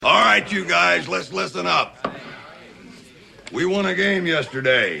right, you guys, let's listen up. We won a game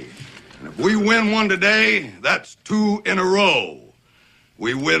yesterday. And if we win one today, that's 2 in a row.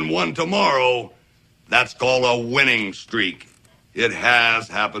 We win one tomorrow, that's called a winning streak. It has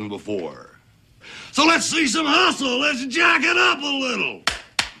happened before. So let's see some hustle. Let's jack it up a little.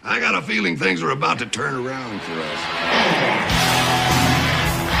 I got a feeling things are about to turn around for us.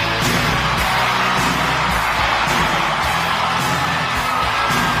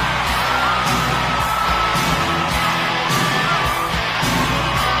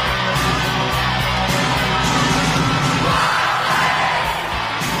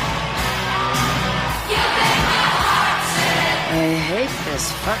 I hate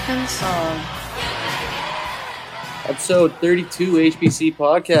this fucking song. Episode 32 HBC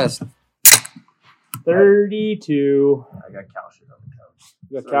podcast. 32. I got cow shit on the couch.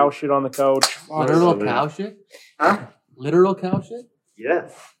 You got cow shit on the couch. Literal cow shit? Huh? Literal cow shit?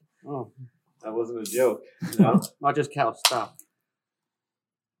 Yes. Oh, That wasn't a joke. No? not just cow stuff.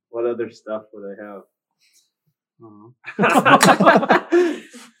 What other stuff would I have?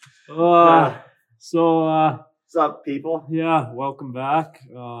 What's What's up, people? yeah, welcome back.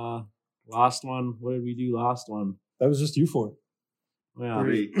 Last one. What did we do last one? That was just you four. Yeah,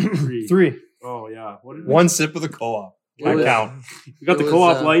 Three. Three. Oh yeah. What did One sip of the co-op. It I was- count. we got it the was,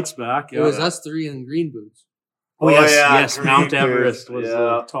 co-op uh, lights back. It Yeah. was us three in green boots. Oh, Oh, yes, yeah, yes. green Mount boots. Everest was Yeah.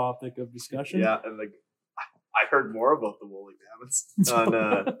 the topic of discussion. Yeah, and like I heard more about the woolly mammoths on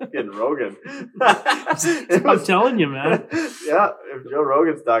in Rogan. I'm telling you, man. Yeah, if Joe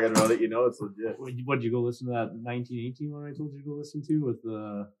Rogan's talking about it, you know it's legit. What'd you go listen to that 1918 one I told you to go listen to with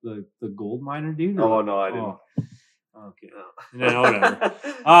the gold miner dude? Oh no, I didn't. Oh, okay. No. No,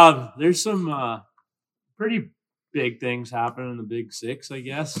 whatever. There's some pretty big things happening in the Big Six, I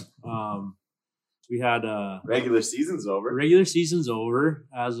guess. We had Regular season's over. regular season's over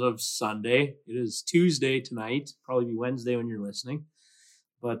as of Sunday. It is Tuesday tonight. Probably be Wednesday when you're listening.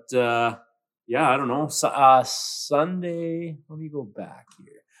 But yeah, I don't know. Sunday. Let me go back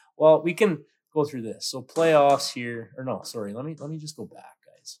here. Well, we can go through this. So playoffs here, or no, sorry. Let me just go back,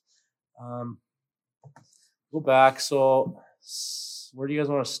 guys. Go back. So where do you guys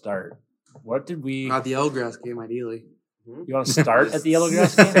want to start? What did we? Not the Yellowgrass game, ideally. You want to start at the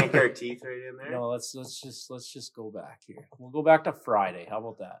Yellowgrass game? Sink our teeth right in there. No, let's just go back here. We'll go back to Friday. How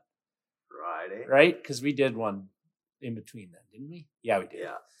about that? Friday. Right? Because we did one in between then, didn't we? Yeah, we did.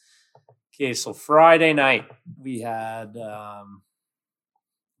 Yeah. Okay, so Friday night we had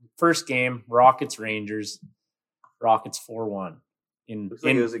first game Rockets Rangers. Rockets 4-1 Looks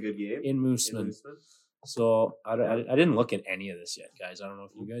like it was a good game. in Mooseman. So I didn't look at any of this yet, guys. I don't know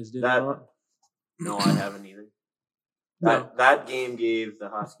if you guys did That- or not. No, I haven't either. No. That game gave the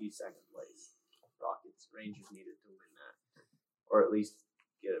Huskies second place. Rockets, Rangers needed to win that, or at least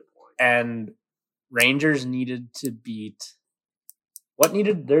get a point. And Rangers needed to beat. What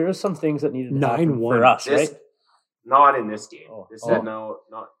needed? There were some things that needed to happen 9-1. for us, This, right? not in this game. Oh. This said Oh. no,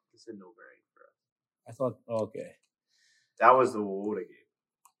 not this said no bearing for us. I thought. Oh, okay. That was the Wowoda game.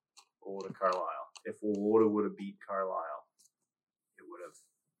 Wowoda Carlisle. If Wowoda would have beat Carlisle, it would have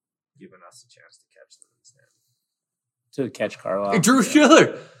given us a chance to catch them instead. To catch Carlisle. Hey, Drew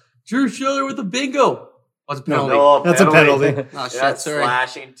Schiller! Drew Schiller with the bingo! What's a penalty? No, That's a penalty. Oh, shit, That's sorry.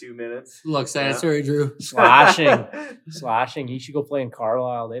 slashing 2 minutes. Look, Yeah. sorry, Drew. Slashing. He should go play in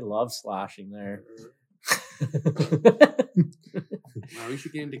Carlisle. They love slashing there. Wow, we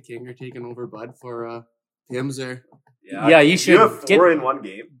should get into King or taking over Bud for Tim's there. Yeah, you should You have get- 4 in one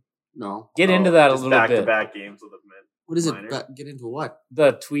game. No. Get into that a Just little bit. Back-to-back games with the men. What is it? Minor. Get into what?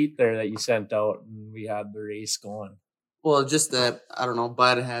 The tweet there that you sent out, and we had the race going. Well, just that, I don't know,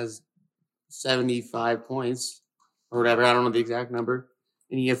 Bud has 75 points or whatever. I don't know the exact number.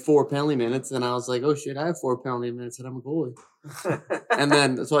 And he had 4 penalty minutes. And I was like, oh shit, I have 4 penalty minutes and I'm a goalie. And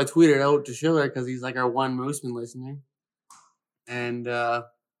then, so I tweeted out to Schiller because he's like our one Mooseman listener. And,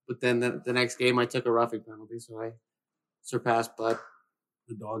 but then the next game I took a roughing penalty. So I surpassed Bud.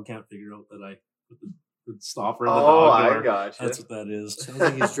 The dog can't figure out that I put the stopper in the Oh, dog I door. gotcha. That's what that is. Sounds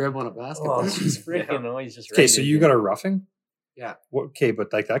like he's dribbling a basketball. Oh, he's freaking. Oh, he's just Okay, ready so to you get- got a roughing? Yeah. Okay,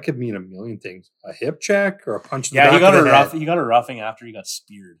 but like that could mean a million things. A hip check or a punch to the Yeah, back he got of a the rough. head. He got a roughing after he got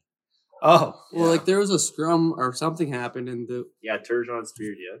speared. Oh. Well, like there was a scrum or something happened and Yeah, Turgeon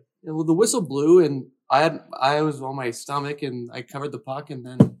speared you. well, the whistle blew and I was on my stomach and I covered the puck and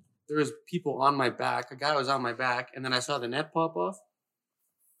then there was people on my back. A guy was on my back and then I saw the net pop off.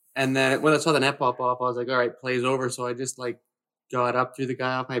 And then when I saw the net pop off, I was like, all right, play's over. So I just like got up, threw the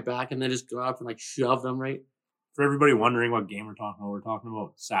guy off my back and then just got up and like shoved him right. For everybody wondering what game we're talking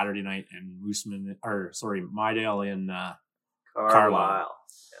about Saturday night in Mooseman, Mydale in Carlisle.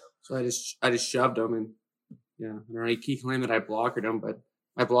 So So I just shoved him, and yeah, I don't know, he claimed that I blockered him, but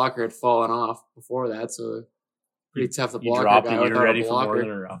my blocker had fallen off before that, so pretty tough to You block a dropped guy it. You're without a ready for more blocker. than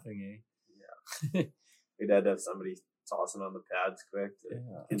a roughing, eh? We'd had to have somebody tossing on the pads quick.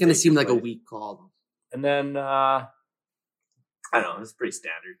 It kind of seemed like a weak call. And then I don't know. It's pretty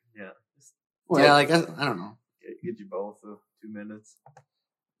standard. Yeah. Just Well, yeah, like I don't know. get you both 2 minutes.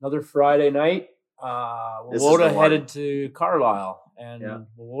 another Friday night, This is Wawota the one. headed to Carlisle, and Yeah.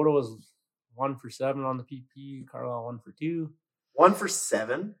 Wawota was 1 for 7 on the PP. Carlisle 1 for 2. 1 for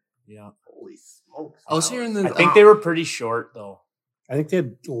 7. Yeah, Holy smokes! I was hearing the. I think they were pretty short though. I think they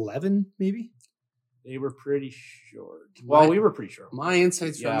had 11, maybe. They were pretty short. Well, we were pretty short. My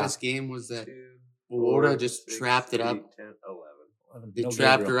insights from Yeah. this game was that 2, Wawota 4, just 6, trapped it 8, up. 10, 11. They No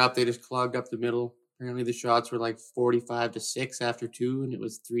trapped Gabriel. her up. They just clogged up the middle. Apparently, the shots were like 45-6 after 2, and it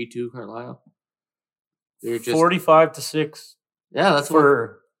was 3-2 Carlisle. They're just 45-6 yeah, that's what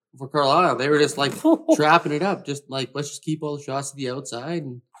for for Carlisle. They were just like trapping it up, just like let's just keep all the shots to the outside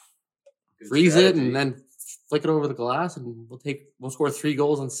and Good freeze it, strategy. and then flick it over the glass, and we'll score 3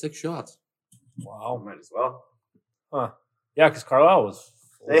 goals on 6 shots. Oh, wow. might as well. Huh. Yeah, because Carlisle was.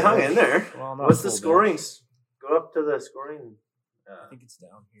 full They hung bench. in there. Well, not What's the full scoring? bench. Go up to the scoring. I think it's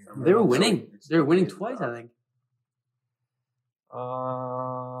down here. Somewhere. They were So winning. it's They were winning not twice, I think.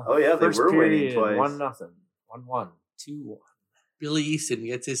 Oh, yeah, they first were winning period, twice. 1-0, 1-1, 2-1, Billy Easton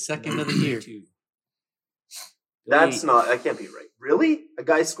gets his second of the year. 2. That's not. That can't be right. Really? A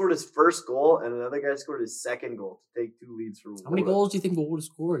guy scored his first goal, and another guy scored his second goal to take 2 leads for. How many Wawota. goals do you think Wawota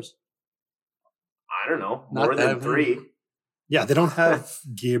scores? I don't know. Not More than that 3. Yeah, they don't have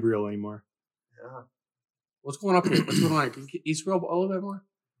Gabriel anymore. Yeah. What's going up here? What's going on? Can you scroll up a little bit more?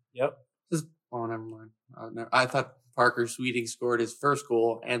 Yep. Oh, never mind. I thought Parker Sweeting scored his first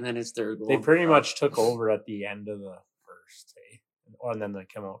goal and then his third goal. They pretty much took over at the end of the first, eh? And then they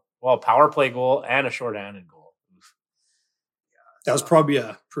come out. Well, power play goal and a short-handed goal. Oof. That was probably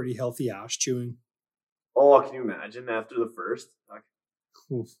a pretty healthy ash chewing. Oh, can you imagine after the first? Fuck.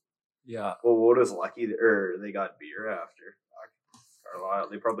 Oof. Yeah. Well, Woda's lucky, or they got beer after. Fuck. Carlisle,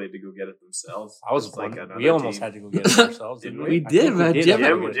 they probably had to go get it themselves. I was Just like, another we almost team. had to go get it ourselves, didn't Didn't we? we I did, think man. did Jim have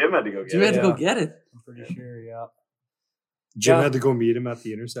to had- get it. Jim had to go get You had it. to go Yeah. get it. I'm pretty sure, yeah. Jim Yeah. had to go meet him at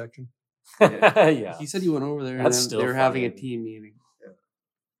the intersection. Yeah. He said he went over there and That's then still they were having a funny. team meeting.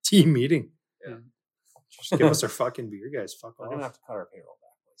 Team meeting. Yeah. Just give us our fucking beer, guys. Fuck We're gonna have off. to cut our payroll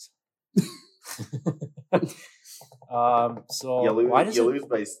back, boys. So You why does lose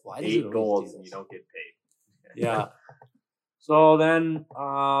by why does it 8 always goals do and you this? don't get paid. Yeah. So then,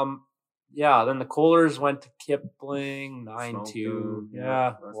 then the Kohlers went to Kipling 9-2. Smoked them,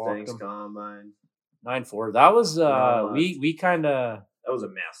 Yeah, walked Mustangs them combine. 9-4. That was No, we kind of That was a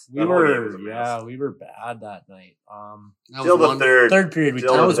mess. we That whole game was a mess. we were bad that night. That Still was the one, Third period we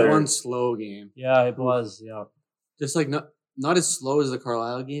Still That the was third. one slow game. Yeah, it was. Yeah. Just like not as slow as the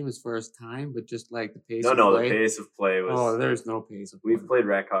Carlisle game as far as time, but just like the pace of No, play. the pace of play was. Oh, there's no pace of play. We've played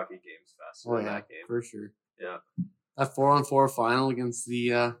rec hockey games faster Oh than yeah, that game. for sure. Yeah. That 4-on-4 final against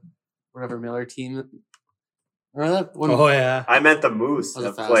the whatever Miller team. Remember that one? Oh, yeah. I meant the Moose That was a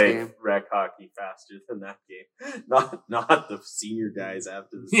have fast played game. rec hockey faster than that game. Not the senior guys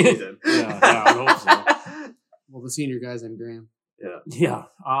after the season. Yeah, I hope Well, the senior guys and Graham Yeah.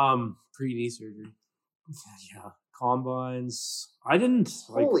 pre-knee surgery. Yeah. Combines. I didn't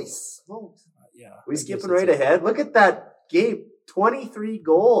like. Holy smokes. Yeah. We I guess skipping that's right it. ahead. Look at that game. 23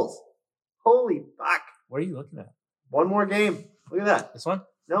 goals. Holy fuck. What are you looking at? One more game. Look at that. This one?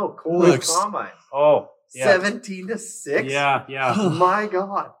 No, Kohler's Looks- combine. Oh, yeah. 17-6. Yeah, yeah. My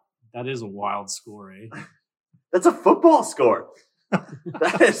God. That is a wild score, eh? That's a football score.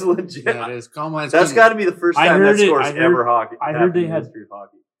 That is legit. Yeah, it is. Combines. That's got to be the first I time heard that it- scores I heard- ever hockey. I heard happened they in had- history of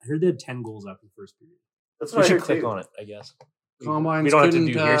hockey. I heard they had 10 goals after the first period. That's We what I should heard click too. on it, I guess. Combines We don't have to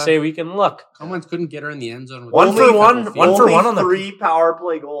do couldn't, hearsay. We can look. Combines couldn't get her in the end zone. With One only for a couple one- feet. one for Only one on the- 3 power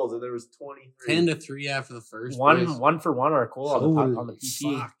play goals, and there was 23. 10-3 after the first. One boys. one for one Arcola on the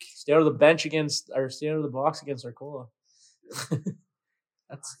PP. Fuck. Stay out of the bench stay out of the box against Arcola.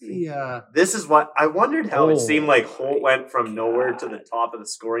 That's the. This is what I wondered how it seemed like Oh Holt my went from nowhere to the God. top of the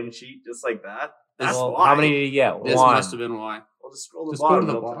scoring sheet just like that. That's Well, why. how many did he get? This One. must have been why. We'll just scroll the Just go bottom.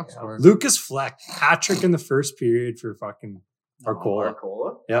 to the it'll box tell you. score. Lucas Fleck, hat trick in the first period for fucking Arcola.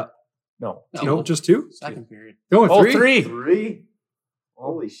 Arcola? Yeah. No. No, just 2? Second period. No, Oh, 3. 3. 3.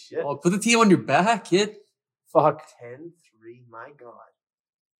 Holy shit. Oh, put the team on your back, kid. Fuck. 10-3. My God.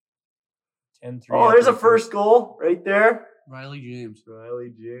 10-3. Oh, there's a after the first goal right there. Riley James.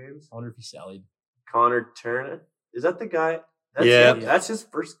 Riley James. I wonder if he sallied. Connor Turner. Is that the guy? That's Yeah. it. That's his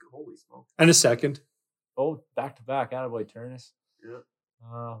first goal. Holy smoke. And a second. Oh, back to back. Attaboy Turnus. Yeah.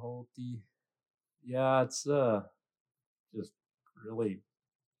 Holty. Yeah, it's just really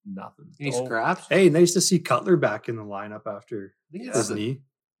nothing. Any Oh, scraps? Hey, nice to see Cutler back in the lineup after think his it's knee.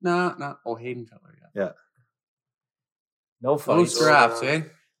 No. Oh, Hayden Cutler. Yeah. no No fights. scraps, eh?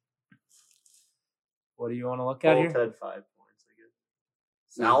 What do you want to look at Bolt here? had 5 points, I guess.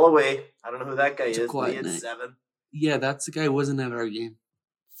 Salloway. I don't know who that guy It's a is, but quiet he had night. 7. Yeah, that's the guy who wasn't at our game.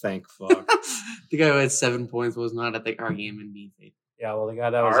 Thank fuck. The guy who had 7 points was not at our game in Bean Fate. Yeah, well, the guy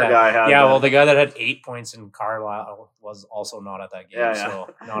that was Our at, guy had yeah, that. well, the guy that had 8 points in Carlisle was also not at that game, Yeah, yeah.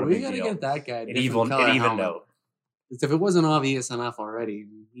 so not a We big gotta deal. get that guy. a It different color evened helmet. out. If it wasn't obvious enough already,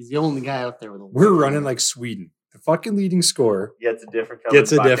 he's the only guy out there with a. We're white running helmet. like Sweden. The fucking leading scorer Gets a different color.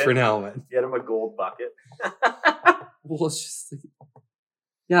 gets a bucket. different helmet. Get him a gold bucket. Well, it's just like,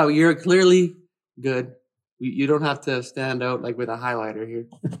 yeah, you're clearly good. You don't have to stand out like with a highlighter here.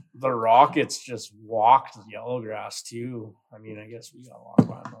 The Rockets just walked Yellowgrass too. I mean, I guess we got to walk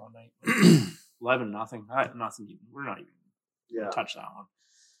by them all night. 11-0. Nothing. We're not even Yeah. touch that one.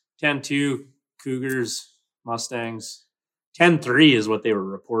 10-2 Cougars, Mustangs. 10-3 is what they were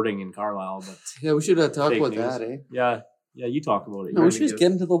reporting in Carlisle, but Yeah, we should talk Fake about news. that, eh? yeah, you talk about it. No, we You- should just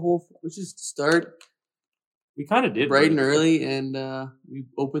get into the whole. We should just start we kind of did bright and right? early, and we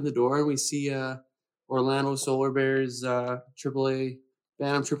open the door and we see Orlando Solar Bears AAA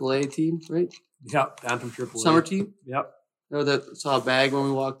Bantam AAA team, right? Yep, Bantam Triple A. Summer team. Yep. Oh, that saw a bag when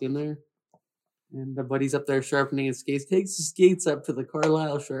we walked in there, and the buddy's up there sharpening his skates. Takes his skates up to the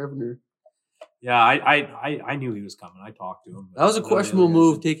Carlisle sharpener. Yeah, I knew he was coming. I talked to him. but That was a none of the questionable other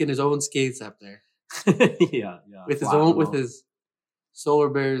move, guys taking his own skates up there did. yeah. with his flapping own with them. his Solar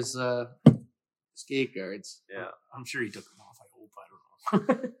Bears skate guards. Yeah. I'm sure he took them off. I hope. I don't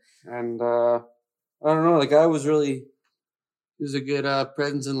know. And I don't know, the guy was really he was a good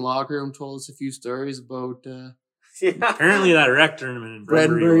presence in the locker room. Told us a few stories about Yeah. Apparently, that rec tournament in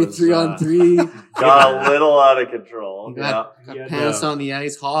Bredbury was 3-on-3. Got a little out of control. He got Yeah, pants yeah. on the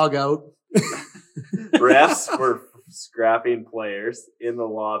ice, hog out. Refs were scrapping players in the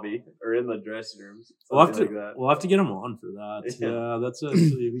lobby or in the dressing rooms. We'll have Something to like that. we'll have to get him on for that. Yeah. Yeah, that's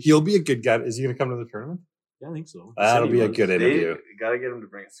actually. He'll be a good guy. Is he going to come to the tournament? Yeah, I think so. That'll He be a was. good interview. Got to get him to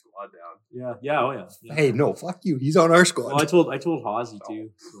bring a squad down. Yeah. Oh yeah. Hey, no, fuck you. He's on our squad. Well, I told Hosey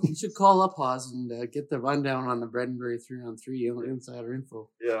too. so. You should call up Haas and get the rundown on the Bredbury 3-on-3 insider info.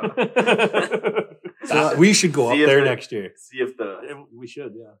 Yeah. We should go up See if there the- next year. See if the We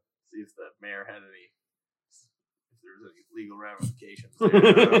should, yeah. see if the mayor had any. If there was any legal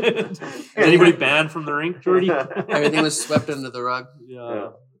ramifications. Is anybody banned from the rink, Jordy? Everything was swept under the rug. Yeah.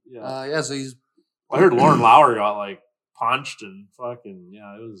 Yeah, so he's I heard Lauren Lauer got like punched and fucking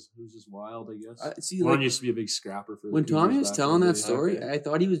it was just wild. I guess. I see. Lauren Like, used to be a big scrapper for. The when Tommy Cougars was back telling in the that day. story, Okay. I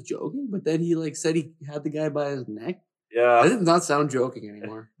thought he was joking, but then he like said he had the guy by his neck. That Yeah. did not sound joking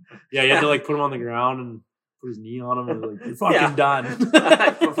anymore. Yeah, you had to like put him on the ground and put his knee on him and like you're fucking Yeah. done.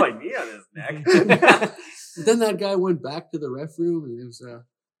 I put my knee on his neck. But then that guy went back to the ref room, and it was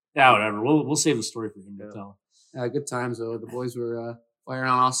Yeah, whatever. We'll save the story for him to tell. good times though. The boys were firing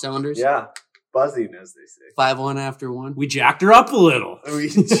on all cylinders. Yeah. Buzzing, as they say. 5-1 after one. We jacked her up a little. We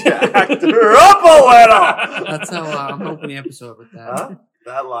jacked her up a little. That's how I'm hoping the episode with that. Huh?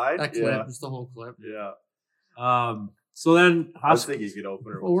 That line? That clip, Yeah. just the whole clip. Yeah. So then I was Husk- thinking you could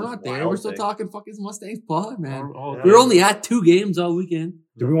open her. Well, we're with not this there. We're wild still thing. talking fucking Mustangs pod, man. Oh, Yeah. We were only at 2 games all weekend.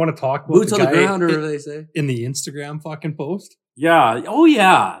 Do we want to talk about Boots the on the guy ground, or whatever they say. in the Instagram fucking post? Yeah. Oh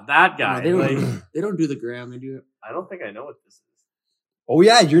yeah, that guy. No, they, Like, don't, they don't do the gram. They do it. I don't think I know what this is. Oh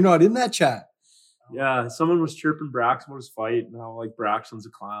yeah, you're not in that chat. yeah, someone was chirping Braxton about his fight and how like Braxton's a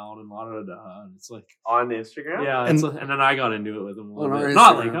clown and la da da. And it's like, On Instagram? yeah, And- and then I got into it with him a little On our bit.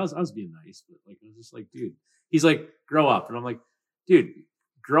 Not Instagram. like I was being nice, but like I was just like, dude. He's like, grow up, and I'm like, dude,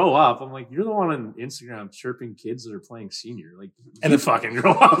 grow up. I'm like, you're the one on Instagram chirping kids that are playing senior. Like, And you if- fucking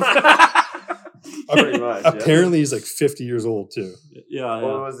grow up. Pretty much. Yeah. Apparently, he's like 50 years old too. yeah.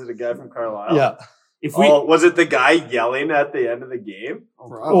 Or was it a guy from Carlisle? Yeah. If we, Oh, was it the guy yelling at the end of the game?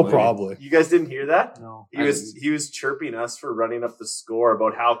 Oh, probably. You guys didn't hear that? No. He was chirping us for running up the score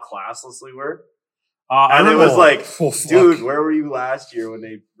about how classless we were. I And it remember- was like, Oh, fuck. dude, where were you last year when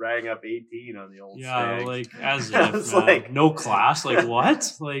they rang up 18 on the old yeah, Stags? like as I if was man, like- no class. Like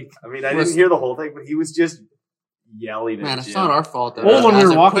what? Like I mean, I didn't hear the whole thing, but he was just yelling at Man, it's Jim. not our fault. That Oh, those when we guys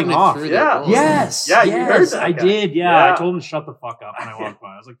were are walking putting it off. through their Yeah. goals. yes, Yeah, you heard that I guy. did. Yeah, Yeah. I told him to shut the fuck up when I walked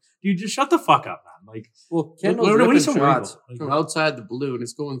by. I was like, dude, just shut the fuck up, man. Like, Well, Kendall's what are you ripping so worried shots about? Like, from outside the blue, and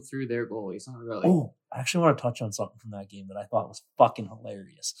it's going through their goalie. It's not really. oh, I actually want to touch on something from that game that I thought was fucking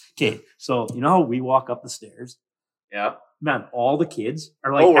hilarious. Okay, so you know how we walk up the stairs? Yeah. Man, all the kids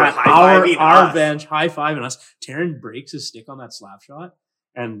are like Oh, we're at high-fiving our us. bench, high fiving us. Taryn breaks his stick on that slap shot.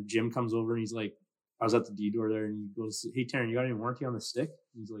 And Jim comes over and he's like, I was at the D door there and he goes, hey, Taryn, you got any warranty on the stick?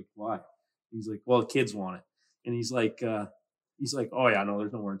 And he's like, why? He's like, well, the kids want it. And he's like, oh yeah, no,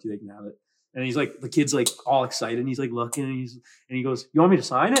 there's no warranty. They can have it. And he's like, the kid's like all excited. And he's like looking and he goes, you want me to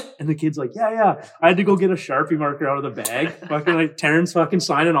sign it? And the kid's like, yeah. I had to go get a Sharpie marker out of the bag. Fucking like Terrence fucking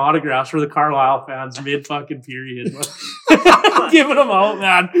signing autographs for the Carlisle fans mid fucking period. Giving them out,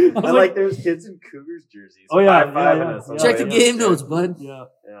 man. I was like there's kids in Cougars jerseys. Oh yeah. Check the game notes, bud. Yeah.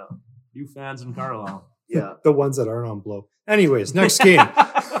 New fans in Carlisle. Yeah. The ones that aren't on blow. Anyways, next game.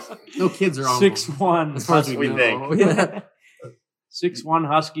 No kids are on 6-1. as far as we think. Yeah. 6-1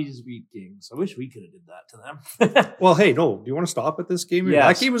 Huskies beat Kings. I wish we could have did that to them. Well, hey, no. Do you want to stop at this game?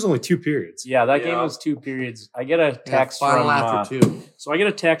 Yes. That game was only 2 periods. Yeah, that game was 2 periods. I get a text final from after 2. So I get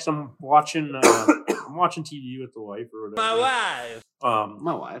a text. I'm watching. I'm watching TV with the wife or whatever.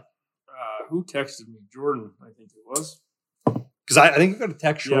 My wife. Who texted me? Jordan, I think it was. Because I think I got a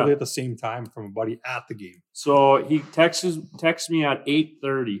text shortly at the same time from a buddy at the game. So he texts me at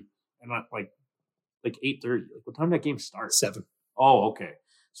 8:30, and I'm like 8:30. Like, what time did that game start? 7. Oh, okay.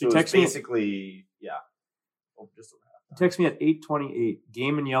 So he texts me. Basically, yeah. Oh, just Text me at 8:28.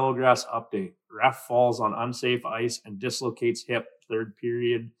 Game in Yellowgrass update. Ref falls on unsafe ice and dislocates hip. Third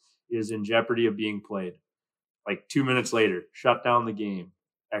period is in jeopardy of being played. Like 2 minutes later, shut down the game.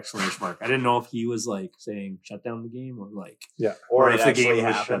 Exclamation mark. I didn't know if he was like saying shut down the game or like or if the game was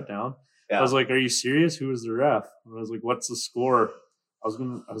happened. shut down. Yeah. I was like, "Are you serious? Who was the ref?" And I was like, "What's the score?" I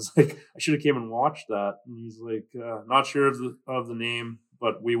was like, I should have came and watched that. And he's like, not sure of the name,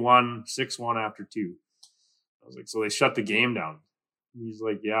 but we won 6-1 after 2. I was like, so they shut the game down. And he's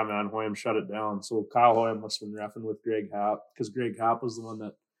like, yeah, man, Hoyam shut it down. So Kyle Hoyam must have been reffing with Greg Happ because Greg Happ was the one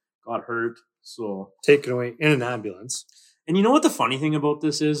that got hurt. So taken away in an ambulance. And you know what the funny thing about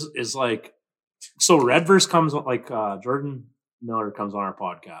this is like, so Redverse comes on, like Jordan Miller comes on our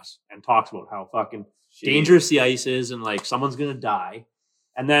podcast and talks about how fucking dangerous the ice is and like someone's gonna die.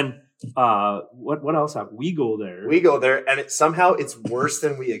 And then what else happened? We go there, and somehow it's worse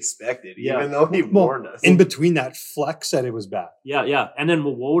than we expected, even though he warned us. In between that, Fleck said it was bad. Yeah. And then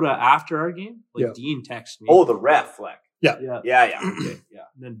Wowoda after our game, Dean texted me. Oh, the ref, Fleck. Yeah. Okay, yeah.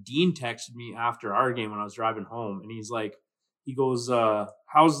 And then Dean texted me after our game when I was driving home, and he's like, he goes, how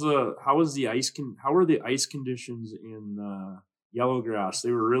are the ice conditions in Yellowgrass?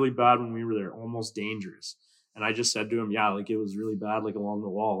 They were really bad when we were there, almost dangerous. And I just said to him, yeah, like it was really bad, like along the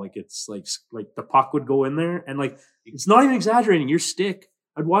wall. Like it's like the puck would go in there and like, it's not even exaggerating. Your stick,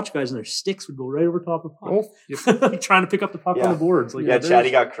 I'd watch guys and their sticks would go right over top of the puck. Like trying to pick up the puck on the boards. Like,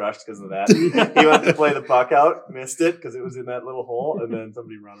 Chatty got crushed because of that. He went to play the puck out, missed it because it was in that little hole, and then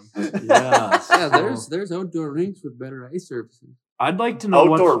somebody run him. There's outdoor rinks with better ice surfaces. I'd like to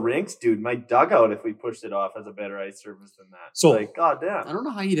know outdoor rinks, dude. My dugout, if we pushed it off, has a better ice surface than that. So, like, goddamn. I don't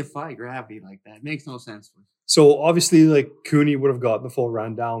know how you defy gravity like that. It makes no sense. So obviously, like Cooney would have gotten the full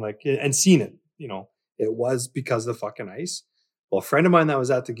rundown, like and seen it. You know, it was because of the fucking ice. Well, a friend of mine that was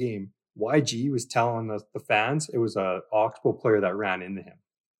at the game, YG, was telling the fans it was a Oxbow player that ran into him.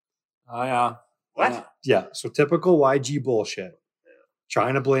 Oh yeah. What? Yeah. So typical YG bullshit.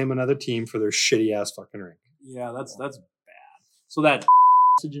 Trying to blame another team for their shitty ass fucking rink. Yeah, that's bad. So that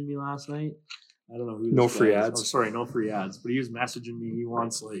messaging me last night. I don't know who. No free ads. Oh, sorry, no free ads. But he was messaging me. He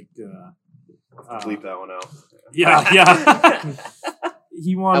wants like. Bleep that one out. Yeah.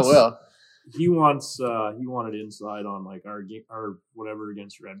 He wants. I will. He wants. He wanted inside on like our game or whatever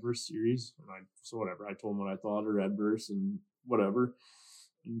against Redverse series. And whatever. I told him what I thought of Redverse and whatever.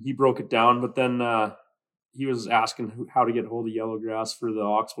 And he broke it down, but then he was asking how to get hold of Yellowgrass for the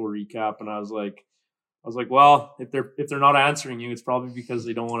Oxbow recap, and I was like, well, if they're not answering you, it's probably because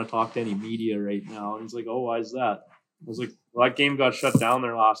they don't want to talk to any media right now. And he's like, oh, why is that? I was like, well, that game got shut down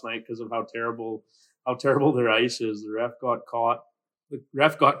there last night because of how terrible their ice is. The ref got caught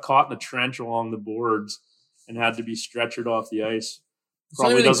in the trench along the boards and had to be stretchered off the ice.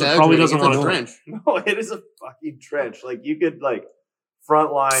 Probably doesn't want to trench. No, it is a fucking trench. Like you could like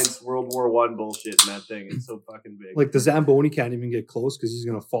front lines World War I bullshit in that thing. It's so fucking big. Like the Zamboni can't even get close because he's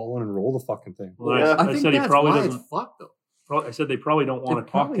gonna fall in and roll the fucking thing. Well, yeah. I said he probably doesn't. It's fucked though. I said they probably don't want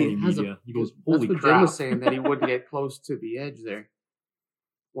to talk to any media. He goes, holy that's what crap. Jim was saying, that he wouldn't get close to the edge there.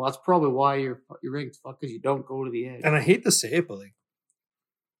 Well, that's probably why your rink's fucked, because you don't go to the edge. And I hate to say it, but like,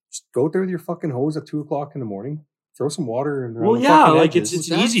 just go out there with your fucking hose at 2:00 in the morning. Throw some water in. Well, yeah, like it's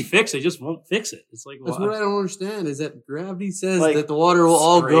an easy fix. They just won't fix it. It's like that's what I don't understand is that gravity says that the water will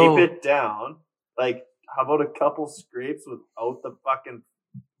all go. Scrape it down. Like, how about a couple scrapes without the fucking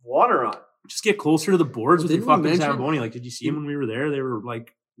water on? Just get closer to the boards with your fucking mention- Zamboni. Like, did you see them when we were there? They were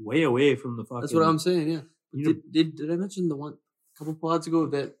like way away from the fucking. That's what I'm saying. Yeah. Did I mention the one couple pods ago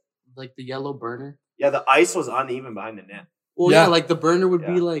that like the yellow burner. Yeah, the ice was uneven behind the net. Well, Yeah. yeah, like the burner would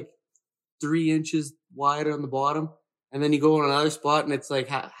be Yeah. like 3 inches wide on the bottom, and then you go on another spot and it's like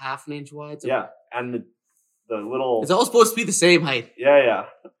half an inch wide. So Yeah, and the little it's all supposed to be the same height. yeah,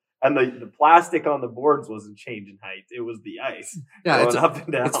 and the plastic on the boards wasn't changing height; it was the ice Yeah, going up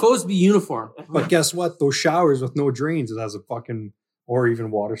and down. it's supposed to be uniform. But guess what? Those showers with no drains, it has a fucking or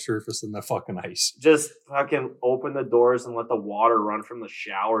even water surface in the fucking ice. Just fucking open the doors and let the water run from the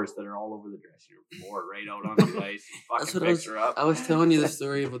showers that are all over the dressing room floor right out onto the ice. That's Fucking what fix her up. I was telling you the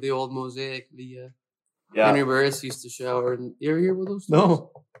story about the old mosaic. The Yeah, Henry Burris used to shower. And you ever hear about those stories?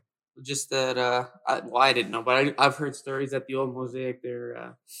 No. Just that. I didn't know, but I've heard stories that the old mosaic,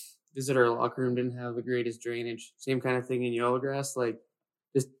 their visitor locker room didn't have the greatest drainage. Same kind of thing in Yellowgrass. Like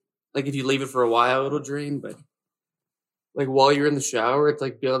just like if you leave it for a while, it'll drain, but like while you're in the shower, it's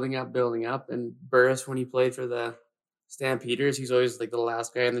like building up. And Burris, when he played for the Stampeders, he's always like the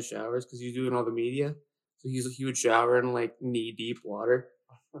last guy in the showers because he's doing all the media. So he would shower in like knee deep water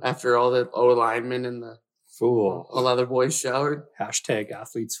after all the O linemen and the Fool. all other boys showered. Hashtag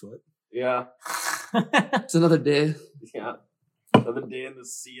athlete's foot. yeah, It's another day, yeah. Another day in the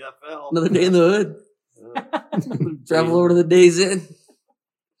CFL. another day in the hood. Yeah. Travel over to the Days Inn.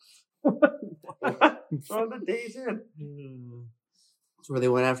 Throw the days in. That's where they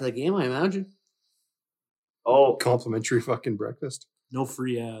went after the game, I imagine. Oh, Complimentary fucking breakfast. No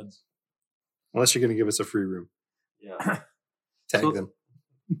free ads. Unless you're going to give us a free room. yeah. Tag So- them.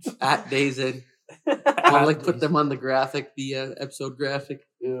 At Days Inn. I'll like put them on the graphic, the episode graphic.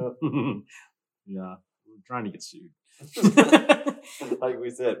 Yeah. Yeah, we're trying to get sued. Like we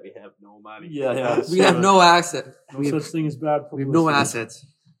said, we have no money. Yeah. We have no asset. No We have, such thing as bad we have no publicity. assets.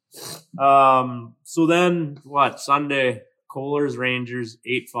 So then what? Sunday, Kohlers Rangers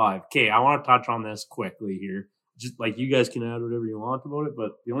 8-5. Okay, I want to touch on this quickly here. Just like you guys can add whatever you want about it,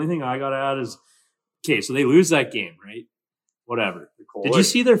 but the only thing I gotta add is okay, so they lose that game, right? Whatever. Did you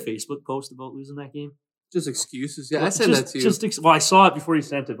see their Facebook post about losing that game? Just excuses. Yeah, I Well, said just, that to you. well, I saw it before you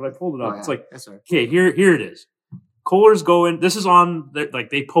sent it, but I pulled it up. Oh, It's yeah. like, That's all right. okay, here it is. Kohlers go in. This is on.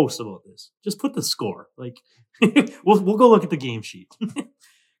 Like they post about this. Just put the score. Like we'll go look at the game sheet.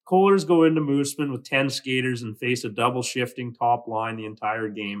 Kohlers go into Mooseman with 10 skaters and face a double shifting top line the entire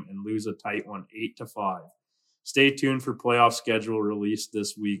game and lose a tight one 8-5. Stay tuned for playoff schedule released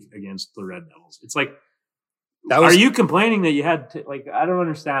this week against the Red Devils. It's like, are you complaining that you had to, like? I don't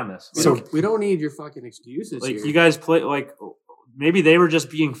understand this. So- We don't need your fucking excuses Like here. you guys play like maybe they were just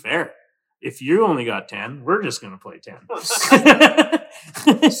being fair. If you only got 10, we're just gonna play 10.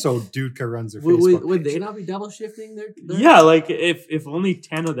 So Dudka runs their would, Facebook. would page. they not be double shifting their Yeah, like if only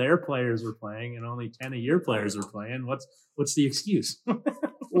 10 of their players were playing and only 10 of your players were playing, what's the excuse?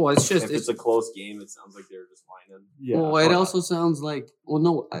 Well, it's just If it's a close game, it sounds like they're just whining. Yeah. well, it also sounds like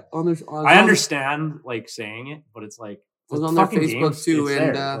no. I understand like saying it, but it's like It was the on their fucking Facebook game's- too, it's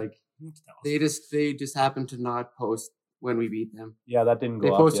and there. Like, they just happened to not post when we beat them. yeah, that didn't go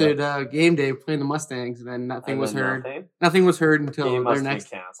They up posted yet. game day playing the Mustangs, and then nothing And was then heard. nothing. Nothing was heard until Game their must next.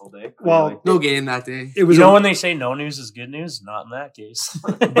 be canceled, eh? Well, Clearly. No game that day. It was You know a- when they say no news is good news? Not in that case.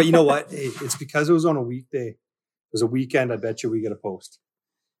 but you know what? It's because it was on a weekday. It was a weekend. I bet you we get a post.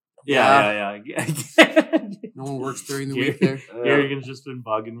 yeah. No one works during the Gary- week there. Garrigan's just been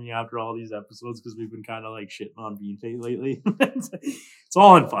bugging me after all these episodes because we've been kind of like shitting on Beanfate lately. It's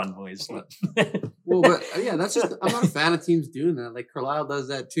all in fun, boys. Well, but yeah, that's just. I'm not a fan of teams doing that. Like Carlisle does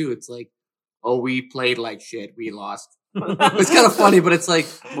that too. It's like, oh, we played like shit. We lost. It's kind of funny, but it's like,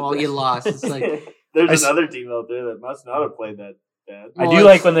 well, you lost. It's like, There's I another team out there that must not have played that bad. I Well, do it's-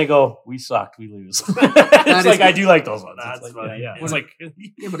 like when they go, we sucked, we lose. It's is- like I do like those ones. That's It's like, funny. yeah. It's like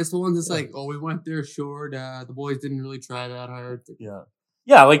yeah, but it's the ones that's like, oh, we went there short. The boys didn't really try that hard.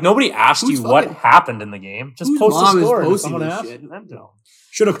 yeah, like nobody asked Who's you what fucking- happened in the game. Just whose post the mom is score. And if posting someone this asks, shit? then tell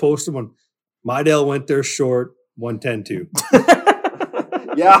Should have posted one. Mydale went there short, 110-2.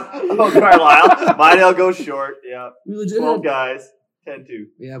 Yeah. Oh, Carlisle. Mydale goes short. Yeah. We legit 12 had, guys. 10-2.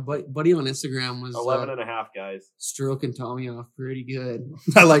 yeah, but Buddy on Instagram was 11 and a half guys. stroking Tommy off pretty good.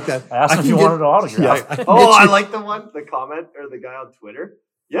 I like that. I asked him if can you get- wanted an autograph. Yeah, I can Oh, get I you- like the comment or the guy on Twitter.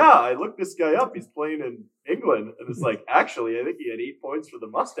 Yeah, I looked this guy up. He's playing in England. And it's like, actually, I think he had 8 points for the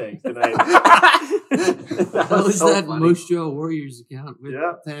Mustangs tonight. That was so that funny. Moose Joe Warriors account with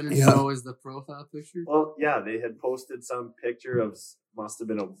Yeah. Tanner Yeah. Snow as the profile picture. Well, yeah, they had posted some picture of, must have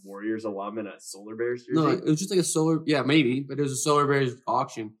been a Warriors alum in a Solar Bears jersey. No, it was just like a solar. Yeah, maybe, but it was a Solar Bears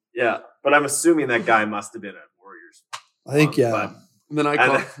auction. Yeah, but I'm assuming that guy must have been a Warriors. I think, yeah. But, And then I And-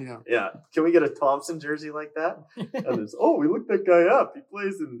 called. Yeah, yeah, can we get a Thompson jersey like that? And it's, oh, we looked that guy up. He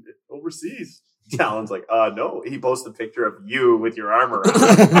plays in overseas. Talon's like, no. He posted a picture of you with your arm around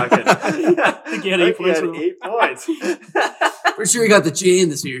him. I think he had 8 points. 8 points. For sure, he got the chain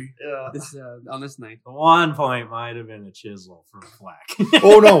this year. Yeah. This on this night. The 1 point might have been a chisel for Flack.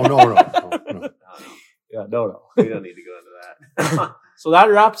 Oh no. Yeah, no. We don't need to go into that. So that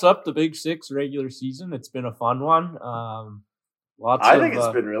wraps up the Big Six regular season. It's been a fun one. I think it's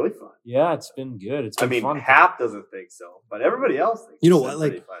been really fun. Yeah, it's been good. It's been fun. Hap doesn't think so, but everybody else thinks. You know it's what, been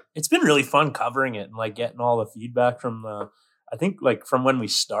like- pretty fun. It's been really fun covering it and like getting all the feedback from I think like from when we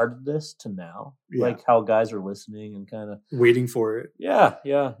started this to now, Yeah. like how guys are listening and kind of Waiting for it. yeah.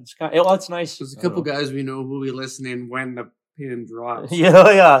 It's kind of it's nice. There's a couple guys we know who will be listening when the pin drops. Yeah.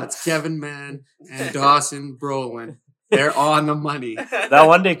 That's Kevin Mann and Dawson Brolin. They're on the money. That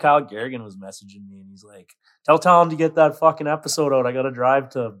one day Kyle Garrigan was messaging me and he's like, "Tell Tom to get that fucking episode out. I got to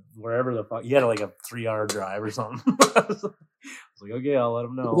drive to wherever the fuck." He had like a 3-hour drive or something. I was like, "Okay, I'll let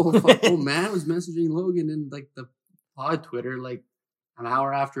him know." Matt was messaging Logan in like the pod Twitter like an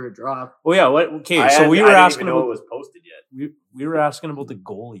hour after it dropped. Oh yeah, what? Okay, I so we were didn't asking even know about it was posted yet. we were asking about the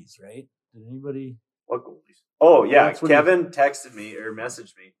goalies, right? Did anybody? What goalies? Oh yeah, That's what Kevin texted me or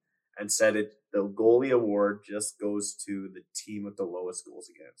messaged me and said the goalie award just goes to the team with the lowest goals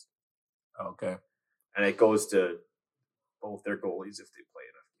against, Okay. and it goes to both their goalies if they play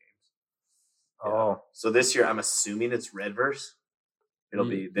enough games. Oh, So this year, I'm assuming it's Redverse. It'll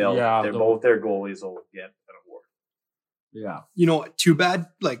be Yeah, they're both their goalies will get an award. yeah. You know, too bad.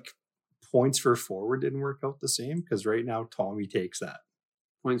 Like points for forward didn't work out the same because right now Tommy takes that.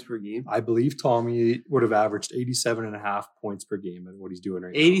 Points per game. I believe Tommy would have averaged 87.5 points per game at what he's doing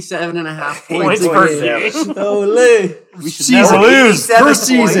right 87.5 Points points per a game. game. Holy. We should Season. never lose. 87 Per points,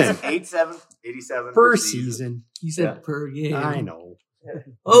 season. 87 now. Per season. He said Yeah. per game. I know.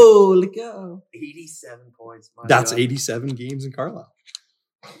 Holy cow. 87 points. My That's God. 87 games in Carlisle.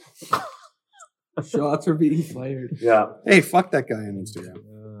 Shots are being fired. Yeah. Hey, fuck that guy on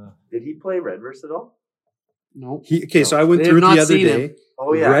Instagram. Did he play Redverse at all? Nope. So I went They through have it not the other seen day. him.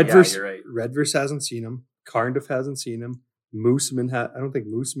 Oh yeah, Redverse, you're right. Redverse hasn't seen him. Cardiff hasn't seen him. Mooseman I don't think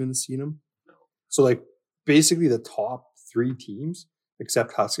Mooseman has seen him. So like basically the top 3 teams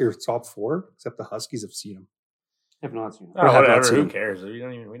except Husky or top 4 except the Huskies have seen him. Have not seen him. Oh, I have not whatever. seen Who him. cares? We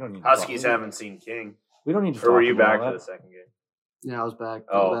don't need. To Huskies talk. haven't seen King. We don't need to. Or were talk you about back that. for the second game? Yeah, I was back.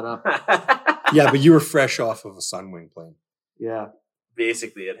 Oh, Pulled that up. Yeah, but you were fresh off of a Sunwing plane. Yeah.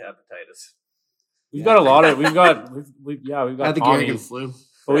 Basically, it hepatitis. We've got a lot of. We've got I had the Tommy. Garrigan flu.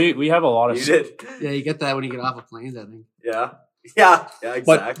 But we have a lot of. You did. Yeah, you get that when you get off of planes, I think. Yeah. Yeah. Yeah.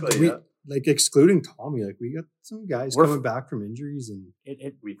 But Exactly. we, yeah. like excluding Tommy, like we got some guys We're- coming back from injuries and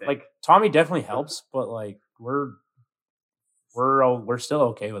We think. Like Tommy definitely helps, but like we're still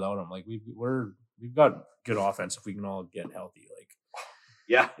okay without him. Like we've got good offense if we can all get healthy. Like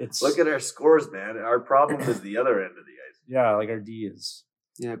Yeah. it's Look at our scores, man. Our problem is the other end of the ice. yeah, like our D is.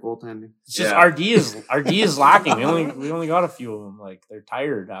 Yeah, goaltending. It's just Yeah. our D is lacking. We only got a few of them. Like they're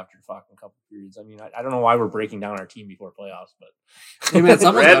tired after fucking couple periods. I mean, I don't know why we're breaking down our team before playoffs, but Hey, man,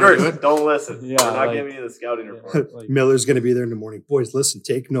 someone's gotta do Redverse, it. don't listen. Yeah, We're not like- giving you the scouting report. like, Miller's going to be there in the morning. Boys, listen,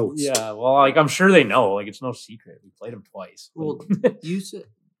 take notes. yeah. Well, like I'm sure they know. Like it's no secret. We played them twice. Well, Like, you said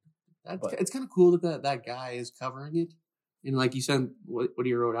that's But- it's kind of cool that guy is covering it, and like you said, what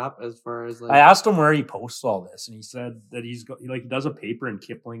you wrote up as far as like I asked him where he posts all this, and he said that he does a paper in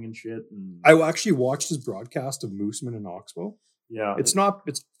Kipling and shit. And I actually watched his broadcast of Mooseman and Oxbow. yeah, It's not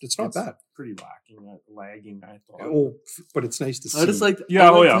it's bad. pretty lagging. I thought. Oh, but it's nice to see. I just like Yeah, I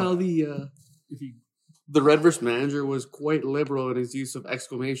oh, liked yeah. how the Redverse manager was quite liberal in his use of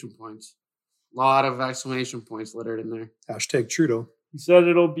exclamation points. A lot of exclamation points littered in there, Hashtag Trudeau. He said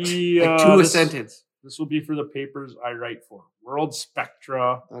it'll be like to a this, sentence. This will be for the papers I write for: World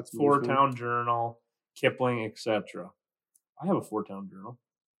Spectra, That's Four Mooseman. Town Journal, Kipling, etc. I have a Four Town Journal.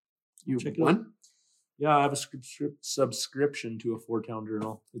 You Check it out. won? Yeah, I have a subscription to a Four Town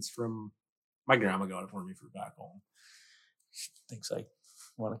Journal. It's from my grandma got it for me for back home. She thinks I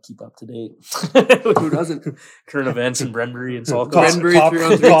want to keep up to date. Who doesn't? Current events in Brenbury and Salt Cop- Coast. Brenbury cop- 3 on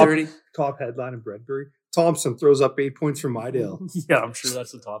cop- 330. Top headline in Bredbury. Thompson throws up 8 points from Mydale. Yeah, I'm sure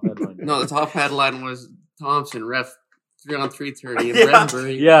that's the top headline. No, the top headline was Thompson ref 3 on 330 in Yeah.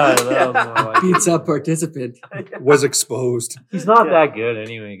 Brenbury. Yeah, that was more like Beats it. up participant. Was exposed. He's not Yeah. that good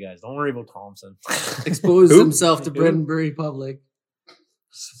anyway, guys. Don't worry about Thompson. Exposed Who? himself to Who? Brenbury public.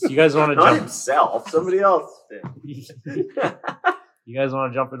 You guys want to Not jump? himself, somebody else did. You guys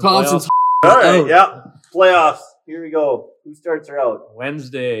want to jump into Thompson's playoffs? All right, out. yeah. Playoffs. Here we go. Who starts her out?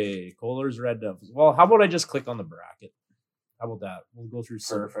 Wednesday, Kohler's Red Devils. Well, how about I just click on the bracket? How about that? We'll go through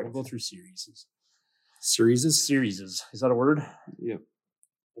Perfect. We'll go through series. Series is Series is that a word? Yeah.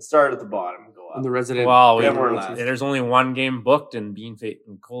 We'll start at the bottom and go up. On the resident. Well, Yeah, more or less. there's only one game booked in Bean Fate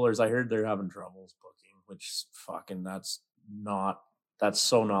and Kohlers. I heard they're having troubles booking, which fucking that's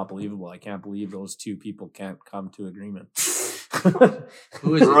so not believable. I can't believe those two people can't come to agreement.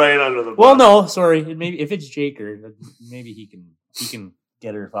 Who is it? Right under the Well, bus. no, sorry. Maybe if it's Jaker, maybe he can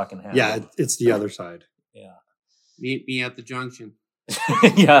get her fucking hand. Yeah, it's the other side. Yeah. Meet me at the junction.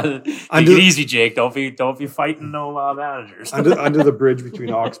 Yeah. Take Under- it easy, Jake. Don't be fighting no managers. Under the bridge between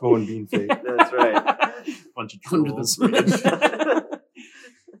Oxbow and Bean Fate. That's right. Bunch of Under the trolls. bridge.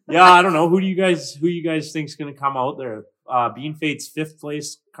 Yeah, I don't know. Who you guys think's gonna come out there? Bean Fate's 5th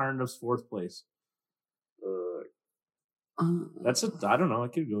place, Cardiff's 4th place. That's it. I don't know.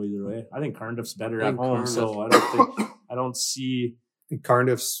 It could go either way. I think Cardiff's better I at think home, so I don't see. And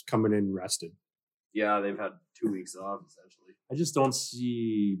Cardiff's coming in rested. Yeah, they've had 2 weeks off essentially. I just don't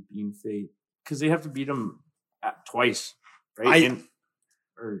see Bean Fate because they have to beat them twice, right?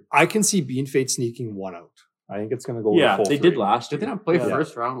 I can see Bean Fate sneaking one out. I think it's going to go. with a Yeah, full they three. did last year. Did they not play Yeah.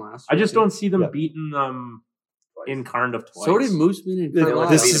 first round last I year, just too? don't see them Yeah. beating them in Cardiff twice. So did Mooseman and This Carlisle.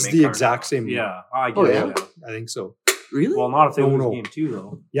 beat is them in the Cardiff. exact same. Yeah, I get Oh, it. yeah? Yeah. I think so. Really? Well, not if they No, lose no. game 2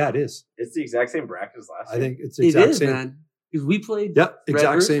 though. Yeah, it is. It's the exact same bracket as last I year. think it's the it exact is, same. man. Because we played. Yep, exact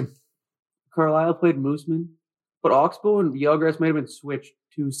Redbird. same. Carlisle played Mooseman, but Oxbow and Yellowgrass might have been switched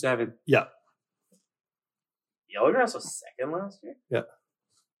 2-7. Yeah, Yellowgrass was second last year.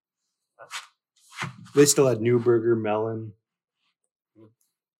 they still had Newberger, Mellon,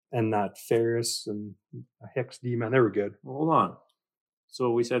 and that Ferris and a Hicks D man. They were good. Well, hold on.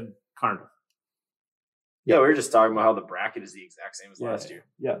 So we said Cardiff. Yeah, we were just talking about how the bracket is the exact same as Yeah, last year.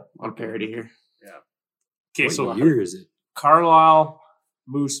 Yeah. A lot of parity here. Okay, What so year is it? Carlisle,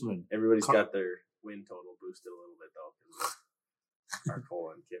 Mooseman. Everybody's got their win total boosted a little bit though. 'Cause of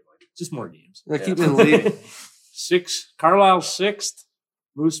Arcola and Kipling. Just more games. They're Yeah. keeping it lead. Carlisle 6th,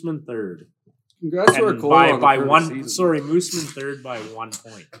 Mooseman 3rd. Congrats to our And Cole by on the by first one. season. Sorry, Mooseman 3rd by 1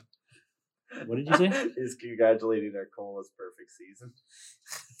 point. What did you say? Is congratulating Arcola's perfect season.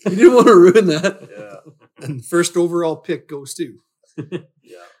 You didn't want to ruin that. Yeah. And the first overall pick goes to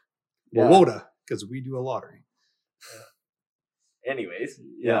Yeah. Wawota because we do a lottery. Anyways,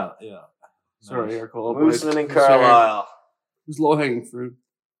 Yeah. Sorry, our Cole. Mooseman and Carlisle. Who's low hanging fruit?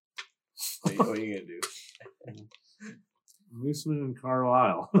 What are you gonna do? Mooseman and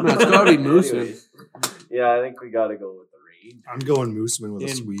Carlisle. No, it's gotta be Mooseman. Anyways, yeah, I think we gotta go with the range. I'm going Mooseman with a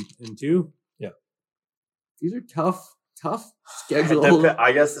In- sweep. In 2? These are tough schedule.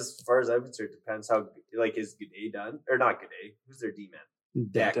 I guess as far as I'm concerned, it depends how is G'day done or not G'day? Who's their D man?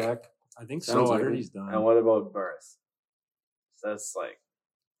 Deck. Deck. I think Sounds so. I like heard it. he's done. And what about Burris? So that's like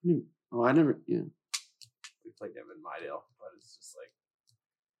Oh, I never. Yeah. we played them in Mydale, but it's just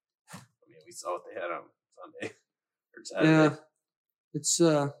like I mean we saw what they had on Sunday or Saturday. Yeah. It's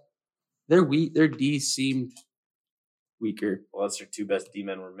their D seemed weaker. Well, that's their 2 best D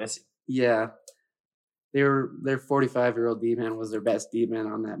men we're missing. Yeah. Their 45-year-old D man was their best D man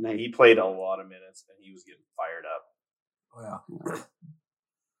on that night. He played a lot of minutes and he was getting fired up. Oh, yeah.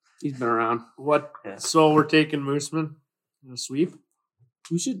 He's been around. What? Yeah. So we're taking Mooseman in a sweep?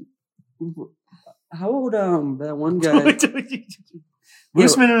 We should. How about that one guy?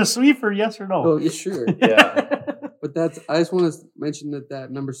 Mooseman in a sweep or yes or no? Oh, yeah, sure. Yeah. But I just want to mention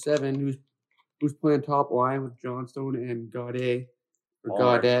that number 7, who's playing top line with Johnstone and Gaudet or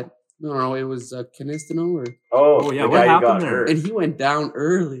Palmer. Gaudet. No, it was Canistano or Oh, yeah, the what guy who happened got there? hurt. and he went down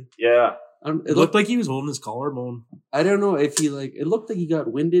early. Yeah. It looked like he was holding his collarbone. I don't know if it looked like he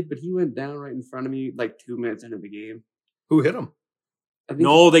got winded, but he went down right in front of me like 2 minutes into the game. Who hit him? I think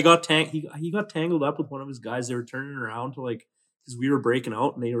No, they got he got tangled up with one of his guys. They were turning around to because we were breaking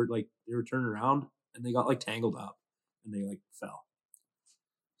out and they were turning around and they got tangled up and they fell.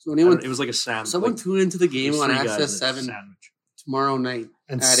 so. I Anyone, don't- It was like a sandwich. someone tune into the game There's on 3 guys Access in a 7 sandwich. tomorrow night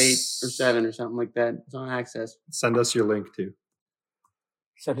And at 8 or 7 or something like that. It's on Access. Send us your link too.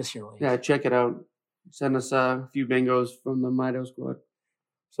 Send us your link. Yeah, check it out. Send us a few bingos from the Mido squad.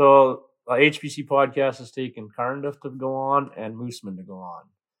 So the HBC podcast has taken Cardiff to go on and Mooseman to go on.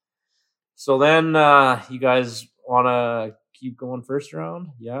 So then you guys want to keep going first round?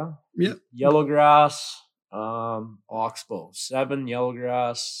 Yeah? Yeah. Yellowgrass, Oxbow. 7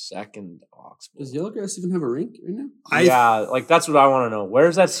 Yellowgrass, 2nd Oxbow. Does Yellowgrass even have a rink right now? Yeah, that's what I want to know.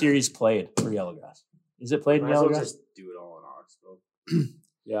 Where's that series played for Yellowgrass? Is it played in Might as well Yellowgrass? just do it all in Oxbow.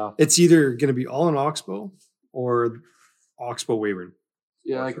 Yeah. It's either going to be all in Oxbow or Oxbow Weyburn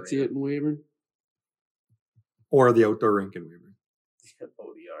Yeah, I could see it in Weyburn. or the outdoor rink in Weyburn.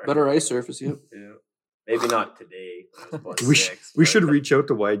 ODR. Better ice surface, yeah. Yeah. Maybe not today. It was We, +6, we but- should reach out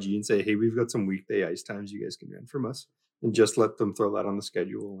to YG and say, hey, we've got some weekday ice times you guys can rent from us. and just let them throw that on the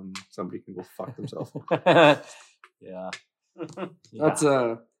schedule, and somebody can go fuck themselves. Yeah. That's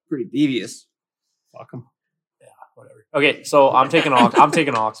pretty devious. Fuck them. Whatever. Okay, so I'm taking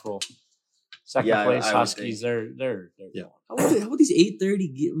Oxbow. Second Yeah, place I would Huskies. They're Yeah. How about these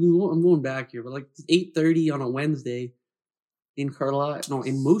 8:30? I'm going back here, but like 8:30 on a Wednesday in Carlisle, no,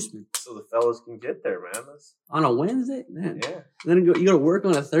 in Mooseman So the fellas can get there, man. on a Wednesday, man. Yeah. And then you go to work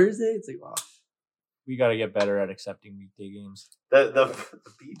on a Thursday. It's like, wow. we got to get better at accepting weekday games. The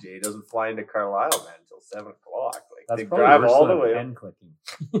PJ doesn't fly into Carlisle, man, until 7 o'clock. Like That's they probably drive worse all the than way. pen clicking.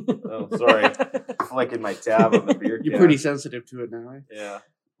 Oh, sorry, flicking my tab on the beer can. You're pretty sensitive to it now. Eh? Yeah.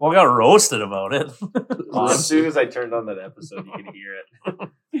 Well, I got roasted about it. As soon as I turned on that episode, you could hear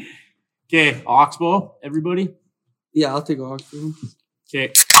it. Okay, Oxbow, everybody. Yeah, I'll take Oxford.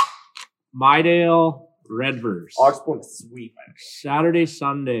 Okay, Mydale, Redverse. Oxbow is sweet, man. Saturday,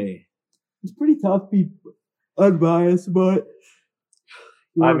 Sunday. It's pretty tough to be unbiased, but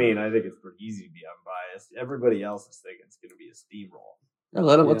I mean, I think it's pretty easy to be unbiased. Everybody else is thinking it's going to be a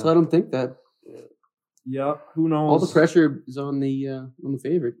steamroll. let's let them think that. Yeah, who knows? All the pressure is on the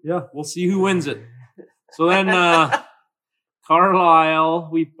favorite. Yeah, we'll see who wins it. So then, Carlisle,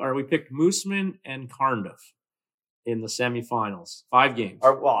 we picked Mooseman and Cardiff in the semifinals. 5 games.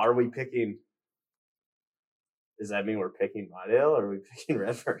 Are we picking? Does that mean we're picking Mydale or are we picking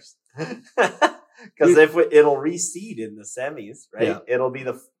Redverse? Because it'll reseed in the semis, right? Yeah. It'll be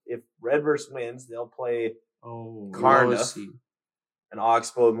if Redverse wins, they'll play Oh, Cardiff and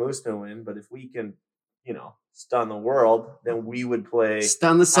Oxbow and Mooseman win. But if we can, stun the world, then we would play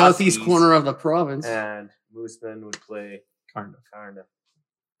Stun the southeast Huskies corner of the province. and Mooseman would play Cardiff.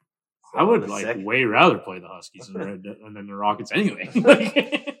 I would Sick. way rather play the Huskies and then the Rockets anyway.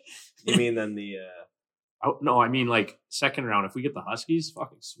 You mean than the? No, I mean like second round. If we get the Huskies,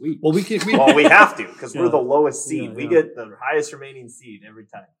 fucking sweet. Well, we can Well, we have to because Yeah. we're the lowest seed. Yeah, We yeah. get the highest remaining seed every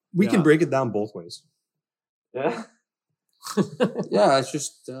time. we Yeah. can break it down both ways. Yeah. Yeah, it's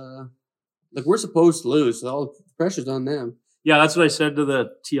just like we're supposed to lose, so all the pressure's on them. Yeah, that's what I said to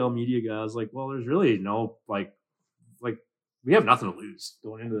the TL media guy. I was like, well, there's really no like we have nothing to lose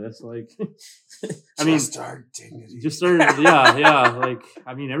going into this. Like, I mean, our dignity. just started. Yeah. Like,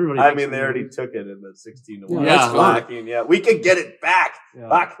 I mean, everybody. I thinks mean, they we- already took it in the 16-1. Yeah, That's fine. lacking. Yeah, we could get it back. Yeah.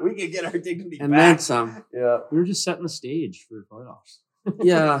 Fuck, we could get our dignity And then back. some. Yeah. We were just setting the stage for playoffs.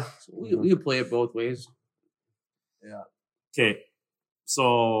 Yeah, we can play it both ways. Okay,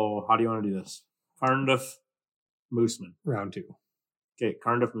 so how do you want to do this? Cardiff, Mooseman. Round 2. Okay,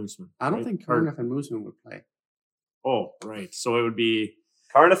 Cardiff, Mooseman. I don't right? think Cardiff and Mooseman would play. Oh, right. So it would be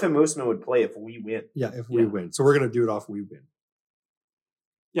Cardiff and Mooseman would play if we win. Yeah, if we Yeah. win. So we're gonna do it off we win.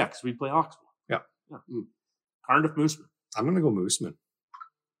 because we play Oxford. Yeah. Cardiff, Mooseman. I'm gonna go Mooseman.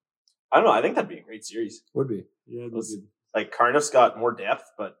 I don't know. I think that'd be a great series. Would be. Yeah, Let's- Like Cardiff's got more depth,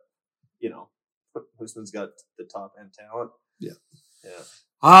 but Mooseman's got the top end talent. Yeah. Yeah.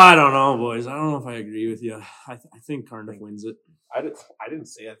 I don't know, boys. I don't know if I agree with you. I think Cardiff wins it. I didn't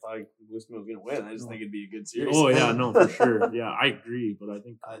say I thought Mooseman was gonna win. I just think it'd be a good series. Oh yeah, no, for sure. Yeah, I agree, but I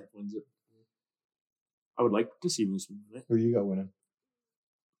think Cardiff wins it. I would like to see Mooseman win it. Who you got winning?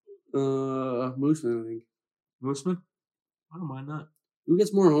 Mooseman, I think. Mooseman? I don't mind that. Who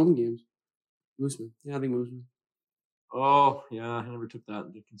gets more home games? Mooseman. Yeah, I think Mooseman. Oh yeah, I never took that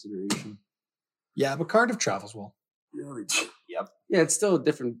into consideration. Yeah, but Cardiff travels well. Yeah, they do. Yeah, it's still a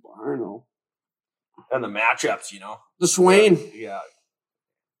different. I don't know. And the matchups, The Swain. Yeah.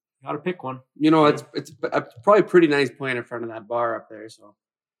 Gotta pick one. It's probably pretty nice playing in front of that bar up there. So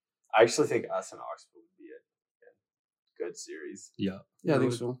I actually think us and Oxford would be a good series. Yeah. yeah, I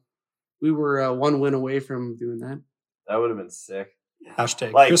think so. We were 1 win away from doing that. That would have been sick.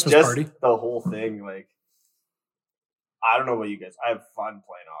 Hashtag Like Christmas just party. the whole thing. Like I don't know about you guys. I have fun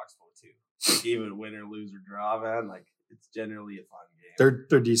playing Oxford too. Like even win or lose or draw, man. Like it's generally a fun game.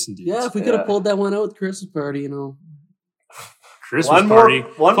 They're decent dudes. Yeah, if we could Yeah. have pulled that one out with Christmas party, Christmas One more- party.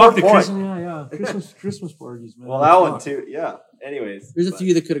 one Fuck more the point. Christmas. Yeah. Christmas parties, man. Well, that one Fuck. too. Yeah. Anyways, there's a but-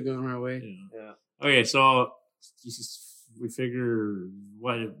 few that could have gone our way. Yeah. Yeah. Okay, so we figure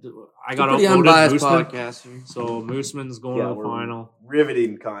what I got Pretty outvoted unbiased Mooseman. podcast. Here. So Mooseman's going Yeah, to the we're final.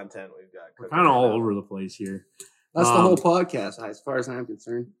 Riveting content we've got. We're cooking kind of right all now. over the place here. That's the Um, whole podcast, as far as I'm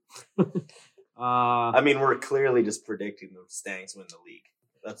concerned. I mean, we're clearly just predicting the Stanks win the league.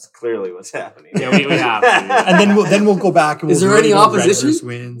 That's clearly what's happening. Yeah, we have to. And then we'll go back and Is we'll there any really go opposition? Redverse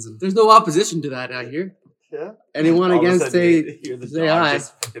wins and There's no opposition to that out here. Yeah. Anyone All of a against sudden, you hear the say dog aye.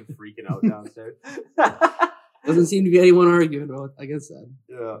 just fucking freaking out downstairs. Doesn't seem to be anyone arguing about against that.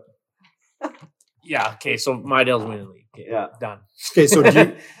 Yeah. Yeah, okay, so Mydale's winning the league. Okay, Yeah. done. okay, so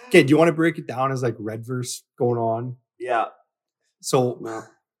do you want to break it down as like Redverse going on Yeah. So No.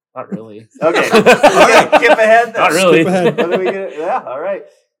 Not really. Okay. All right. Skip ahead then. Not really. Skip ahead. What are we gonna, yeah, all right.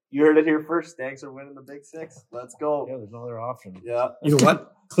 You heard it here first. Thanks for winning the Big Six. Let's Yeah, go. there's no other option. Yeah. you know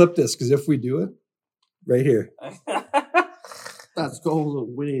what? Clip this because if we do it, right here. That's called a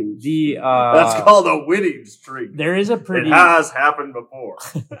winning. The That's called a winning streak. there is a It pretty has happened before.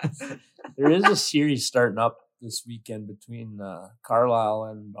 there is a series starting up this weekend between Carlisle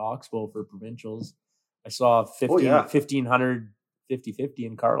and Oxbow for provincials. I saw 1,500 50-50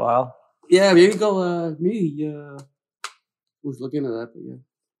 in Carlisle. Yeah, maybe go. Maybe. Who's looking at that?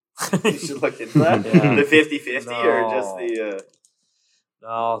 But yeah. You should look into that. Yeah. The 50-50 or No. just the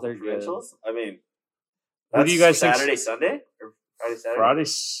No, they're good. provincials? I mean, Who do you guys think- Saturday, Sunday? Or Friday, Saturday? Friday,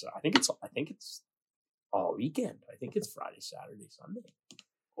 I think it's all weekend. I think it's Friday, Saturday, Sunday.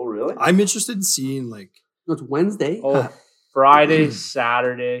 Oh, really? I'm interested in seeing like No, it's Wednesday. Oh, Friday,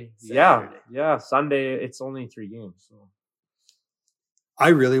 Saturday. Saturday. Yeah. Sunday, it's only 3 games. So I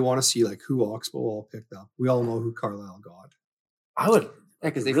really want to see like who Oxbow all picked up. We all know who Carlisle got. I would. Yeah,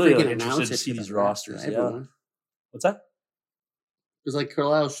 because they Really, freaking like, announced interested it to see for these the rosters, for yeah. everyone. What's that? Because like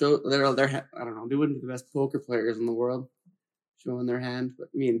Carlisle showed they're I don't know, they wouldn't be the best poker players in the world showing their hand, but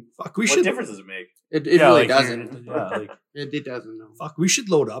I mean Fuck, we What should. difference does it make? it Yeah, really like, doesn't. Yeah, like It doesn't. No. Fuck, we should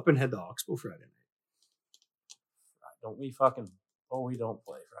load up and head to Oxbow Friday night. don't we fucking? Oh, we don't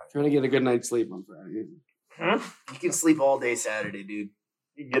play Friday. Trying to get a good night's sleep on Friday. You can sleep all day Saturday, dude.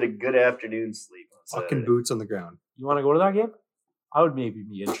 You can get a good afternoon sleep on Fucking Saturday. boots on the ground. You want to go to that game? I would maybe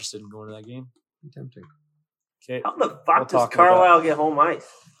be interested in going to that game. Tempting. Okay. How the We'll fuck does talk about Carlisle get home ice?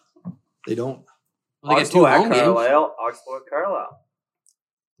 They don't. Well, they get Oxbow two at home games Carlisle, Oxbow at Carlisle.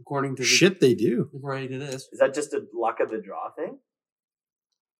 according to Shit, they do. according to this. Is that just a luck of the draw thing?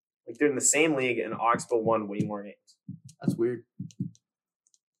 Like they're in the same league and Oxbow won way more games. That's weird.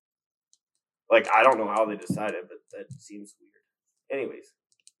 Like I don't know how they decided, but that seems weird. Anyways,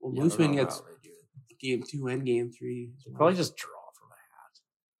 Well, Yeah, I don't Mooseman know gets how they do it. game 2 and game 3. They probably just draw from a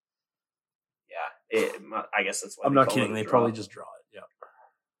hat. yeah, I guess that's why. I'm they not call it kidding. a They draw. probably just draw it. Yeah.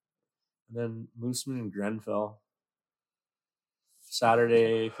 And then Mooseman and Grenfell.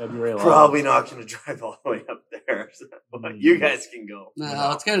 Saturday, February 11th. Probably not going to drive all the way up there. So, but you guys can go.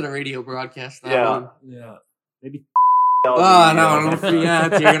 No, it's kind of the radio broadcast. That Yeah. one. Yeah. Maybe. Oh, no, yeah,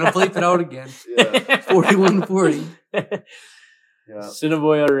 you're going to bleep it out again. Yeah. 41-40. Yeah.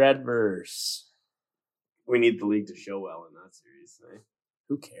 Cinnaboya Redverse. We need the league to show well in that series. Eh?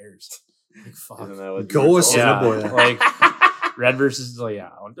 Who cares? Like, fuck. Isn't that what Go you were with told? Cinnaboya. Like Redverse is like, yeah.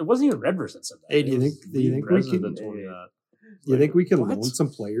 It wasn't even Redverse that said that. Hey, do you It was think- do you the think we president can- told me that. Do you think we can What? loan some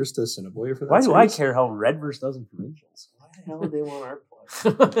players to Cinnaboya for that? Why do I series? care how Redverse does in provincials? Why the hell do they want our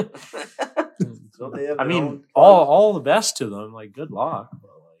players? Don't they have I their mean, own all the best to them. Like, good luck. But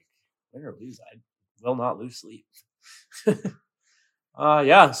like, win or lose, I will not lose sleep.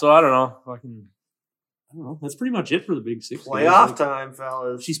 Yeah. So I don't know. Fucking, I don't know. That's pretty much it for the Big Six. guys. playoff Like, time,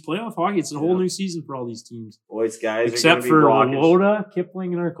 fellas? she's playoff hockey. It's a whole Yeah. new season for all these teams, Boys, guys, except are for gonna be blockish. Woda,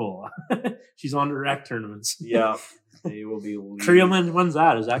 Kipling, and Arcola. She's on to rec tournaments. Yeah, they will be. Creelman, when's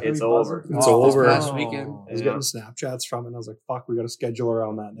that? Is that gonna It's be over. buzzing? It's Oh, over. this past weekend. I was Yeah. getting Snapchats from it, and I was like, fuck, we got to schedule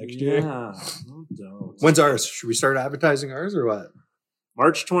around that next year. Yeah, no doubt. When's ours? Should we start advertising ours or what?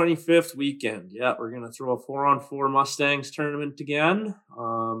 March 25th weekend. Yeah, we're gonna throw a 4-on-4 Mustangs tournament again.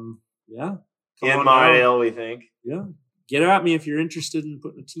 Yeah. Come In on my down. ale, we think. Yeah. Get at me if you're interested in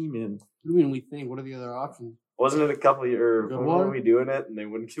putting a team in. What do you mean we think? What are the other options? Wasn't it a couple of years? Good When water? were we doing it? And they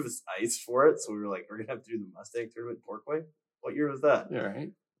wouldn't give us ice for it, so we were like, "We're gonna have to do the Mustang tournament in Torquay." What year was that? Yeah,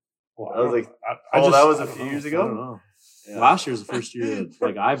 right. Well, That was like, I that was I a don't few know. years I ago? don't know. Yeah. Last year's the first year that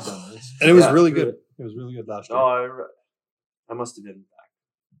like I've done this. And it was Yeah. really good. It was really good last year. No, I must have been back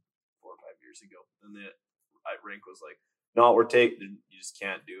 4 or 5 years ago. And the rink was like, "No, we're taking. You just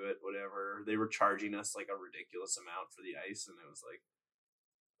can't do it. Whatever." They were charging us like a ridiculous amount for the ice, and it was like,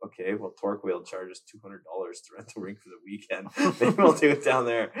 "Okay, well, Torquay will charge us $200 to rent the rink for the weekend. Maybe we'll do it down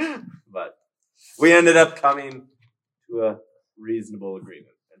there." But we ended up coming to a reasonable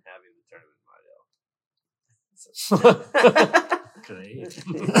agreement and having the tournament in Mydale.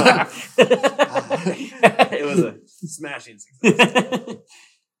 It was a smashing success.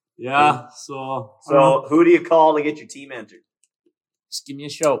 Yeah. So So, who do you call to get your team entered? just give me a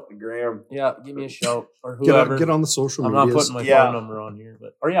shout. Graham. Yeah, give me a shout or Get whoever. on the social I'm not medias. putting my Yeah. phone number on here,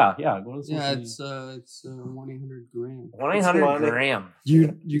 but yeah, go to the Yeah, social it's 1-800-GRAM. 1-800 Graham.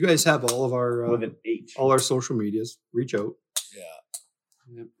 You guys have all of our With an H. all our social medias. Reach out.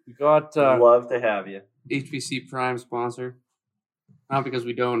 We got Love to have you. HBC Prime sponsor. Not because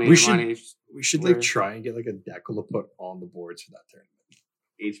we donate We should- money. We should Where- like try and get like a decal to put on the boards for that tournament.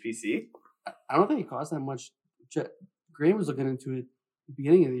 HPC? I don't think it costs that much Graham was looking into it at the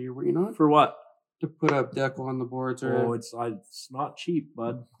beginning of the year, were you not? For what? To put up deck on the boards or Oh, it's not cheap,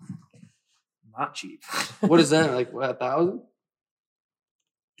 bud. Not cheap. what is that? Like what, 1,000?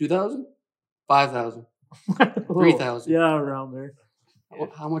 2,000? 5,000? 3,000? Yeah, around there.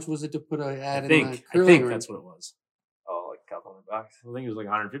 How much was it to put an ad I in think. the I curling think ring? that's what it was. Oh, like a couple $100. I think it was like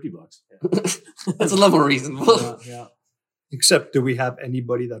 $150. Yeah. That's a little more reasonable. Yeah. Except, do we have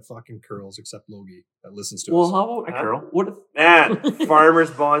anybody that fucking curls except Logie that listens to Well, us? how about I curl. what if Man, Farmers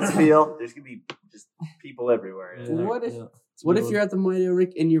Bonspiel. There's gonna be just people everywhere. Yeah. What if- Yeah. what if you're at the Mighty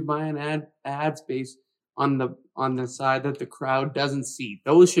Rink and you're buying ad space on the side that the crowd doesn't see?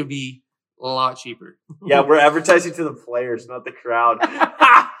 Those should be a lot cheaper. Yeah, we're advertising to the players, not the crowd.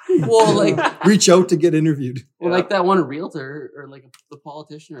 Well, like Reach out to get interviewed. like that one realtor or like the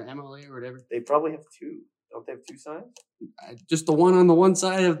politician or MLA or whatever. They probably have two. Don't they have two signs? Just the one on the one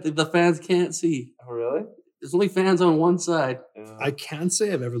side of the fans can't see. Oh, really? There's only fans on one side. Yeah. I can't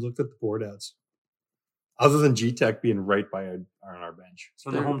say I've ever looked at the board ads, other than G-Tech being right by on our bench.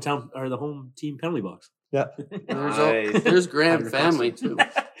 So the hometown or the home team penalty box. Yeah. Nice. There's Graham 100%. family too.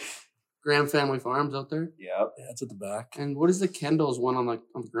 Graham Family Farms out there. Yep. Yeah, it's at the back. And what is the Kendall's one on the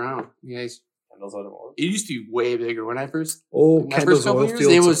ground? Yes. Kendall's Automotive. It used to be way bigger when I first. Oh, my Kendall's first couple oil years,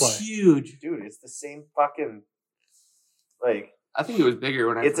 field it was supply. huge. Dude, it's the same fucking, like, I think it was bigger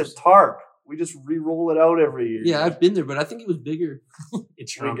when I it's a first. tarp. We just re-roll it out every year. Yeah, I've been there, but I think it was bigger.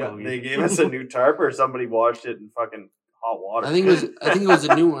 It's They gave us a new tarp, or somebody washed it in fucking hot water. I think it was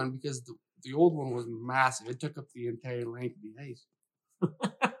a new one because the old one was massive. It took up the entire length of the ice.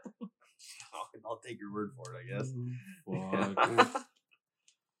 I'll take your word for it, I guess.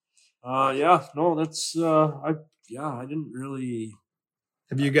 Fuck. Yeah, no, that's I didn't really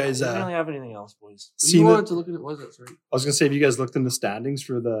Have you guys I didn't really have anything else, boys. You seen wanted the, to look at it, was it? Sorry. I was gonna say, have you guys looked in the standings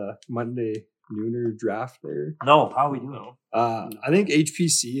for the Monday nooner draft there? No, how we doing? I think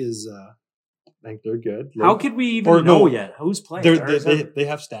HPC is I think they're good. How could we even Or know no, yet? Who's playing? they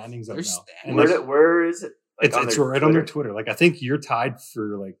have standings up They're now. standings. And Where is it? Like it's their right on their Twitter. Like I think you're tied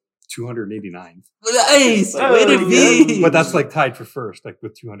for like 289, Nice, Like, way to pretty be. good. but that's like tied for first, like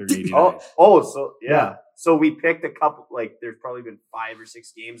with 289. So yeah. Yeah. So we picked a couple. Like there's probably been 5 or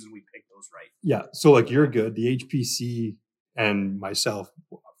 6 games, and we picked those right. Yeah, so like you're good. The HPC and myself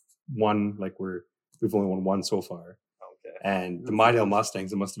won. Like we've only won one so far. Okay. And the Mydale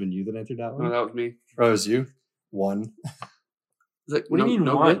Mustangs, it must have been you that entered that No, one. that was me. Or it was you. One. Like, What do you mean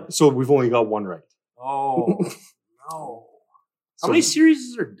no one? good? So we've only got one right. Oh no. How So many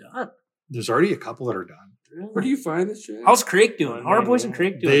series are done? There's already a couple that are done. Where do you find this shit? How's Craig doing? How are boys in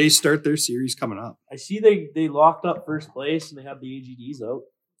Craig doing? They start their series coming up. I see they locked up first place and they have the AGDs out.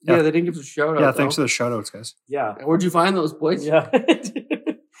 Yeah, they didn't give us a shout out. Yeah, thanks for the shout outs, guys. Yeah. Where'd you find those boys? Yeah.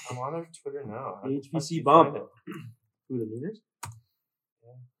 I'm on their Twitter now. How HPC the fuck do you bump. find it? Who the Nooners?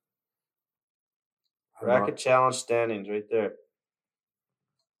 Bracket challenge standings right there.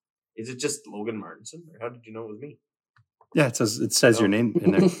 Is it just Logan Martinson, or how did you know it was me? Yeah, it says your name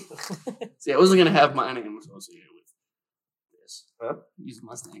in there. See, I wasn't gonna have my name associated with this. Huh? Use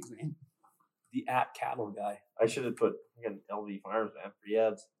Mustang's name. The at cattle guy. I should have put again LV Farms, man. Free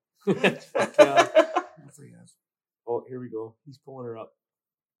ads. Oh, here we go. He's pulling her up.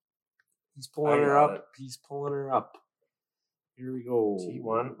 He's pulling I her got up. it. He's pulling her up. Here we go.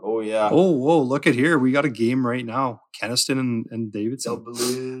 T1. Oh yeah. Oh, whoa, look at here. We got a game right now. Keniston and The Davidson.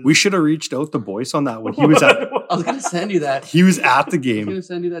 Blues. We should have reached out to Boyce on that one. He was at I was gonna send you that. he was at the I was game. gonna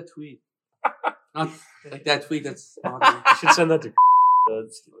send you that tweet. Not like that tweet that's on there. I should send that to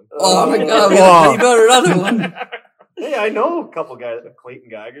Oh my god, we Wow. got another one. Hey, I know a couple guys. Clayton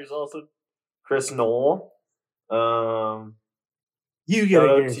Geiger's also. Chris Knoll. you. Get Shout it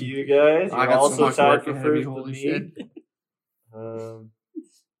out here. to you guys. I You're got so also much tied work for ahead of me, first with holy me. shit.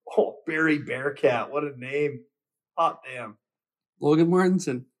 Barry Bearcat. What a name. Hot damn. Logan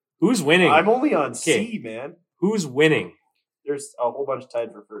Martinson. Who's winning? I'm only on Okay. C, man. Who's winning? There's a whole bunch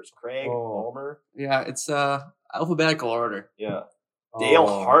tied for first. Craig, Oh. Palmer. Yeah, it's alphabetical order. Yeah. Dale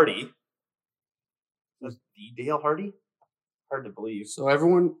Oh. Hardy. That's the Dale Hardy? Hard to believe. So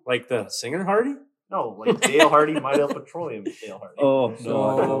everyone Like the singer Hardy? No, like Dale Hardy, Midale Petroleum Dale Hardy. Oh,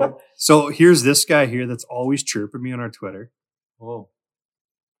 So So here's this guy here that's always chirping me on our Twitter. Oh.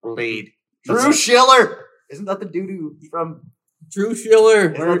 lead. Drew Schiller. Isn't that the dude who from? Drew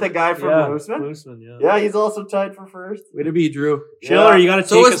Schiller. Isn't that the guy from Mooseman? Mooseman, yeah. Yeah, he's also tied for first. Way to be, Drew. Schiller, Yeah. you got to take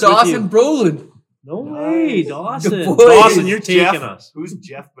So is us with Dawson you. Brolin. No Nice. way, Dawson. The boys. Dawson, you're taking Jeff- us. Who's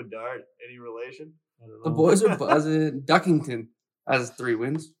Jeff Bedard? Any relation? I don't The know. boys are buzzing. Duckington has 3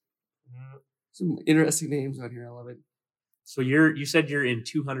 wins. Some interesting names on here. I love it. So you said you're in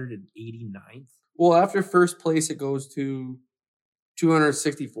 289th. Well, after first place, it goes to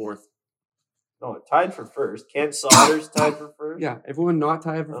 264th. No, it tied for first. Kent Saunders tied for first. Yeah, everyone not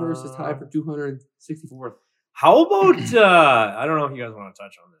tied for first is tied for 264th. How about I don't know if you guys want to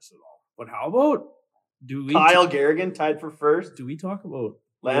touch on this at all, but how about Kyle Garrigan tied for first. Do we talk about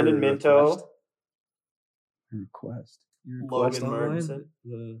Landon your Minto? Request. Logan Martinson.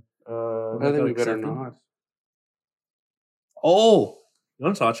 I think we better not. Oh, You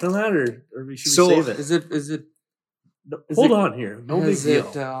want to touch on that, or should So, we save it? Is it? Hold on here. No big is deal.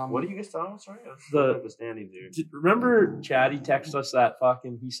 it? What are you guys talking about? Sorry, The- the standings, dude. Remember, Chad? He texted us that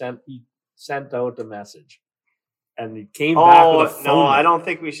fucking. He sent out a message, and he came back with a phone. No, I number. don't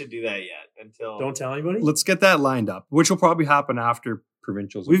think we should do that yet. Until Don't tell anybody. let's get that lined up, which will probably happen after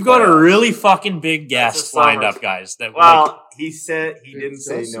provincials. We've got a really fucking big That's guest a summer- lined up, guys. That Well, he said he didn't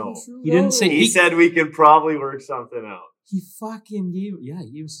say no. he didn't say He said we can probably work something out. he fucking gave. Yeah,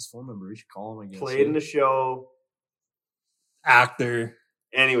 he gave us his phone number. We should call him. I guess. Played in the show. actor.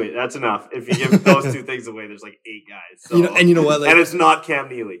 Anyway, that's enough. If you give those two things away, there's like 8 guys. So. You know what? Like, and it's not Cam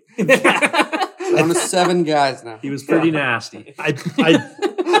Neely. I'm to 7 guys now. He was pretty nasty. I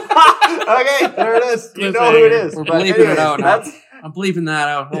Okay, there it is. You know who it is. We're bleeping it out now. That's I'm bleeping that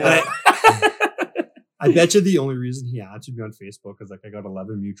out. Hold Yeah. on. I bet you the only reason he answered me on Facebook is like I got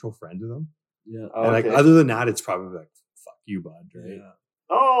 11 mutual friends with him, Yeah. and like okay. other than that, it's probably like fuck you, bud. Right? Yeah.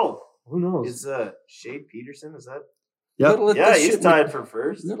 Oh, Who knows? is Shade Peterson? Is that? We gotta let Yeah, this he's shit tied for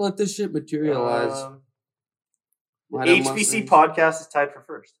first. We gotta let this shit materialize. The I don't HBC want podcast is tied for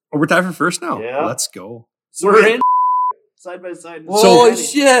first. Oh, we're tied for first now. Yeah. Let's go. We're in. side by side. Oh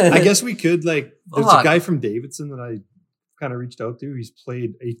shit! I guess we could like. There's Fuck. a guy from Davidson that I kind of reached out to. He's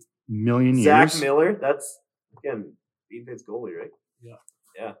played 8 million Zach years. Miller. That's again Beanpit's goalie, right? Yeah.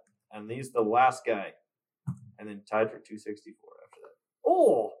 Yeah, and he's the last guy, and then tied for 264 after that.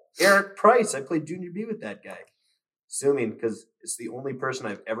 Oh, Eric Price. I played junior B with that guy. Assuming because it's the only person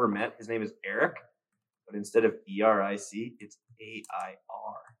I've ever met. His name is Eric, but instead of ERIC, it's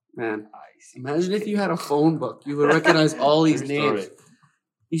AIR. Man, IC. imagine if you had a phone book. You would recognize all these True names. story.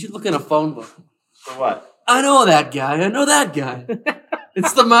 You should look in a phone book. So what? I know that guy. I know that guy.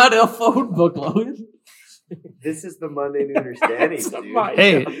 It's the Model phone book, Logan. This is the Monday Nooner standings, dude.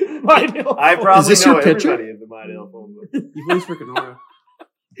 Hey, I probably this know your picture? everybody in the Midale phone book. He plays for Kenora.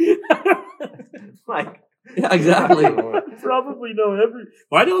 Like, Yeah, exactly. Probably know every.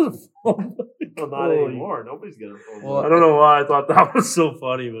 Why don't? well, not Holy- anymore. Nobody's got a phone Well, book. I don't know why I thought that was so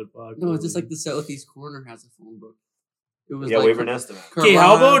funny, but fuck. No, it's just like the Southeast Corner has a phone book. It was Yeah, like Wavernesta, man. Okay,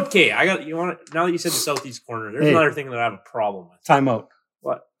 how Carlisle. about I got you want now that you said the southeast corner. There's Hey. another thing that I have a problem with. time out.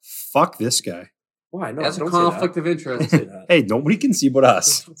 What? Fuck this guy. Why? No, That's a don't conflict say of that. interest. Don't say that. Hey, nobody can see but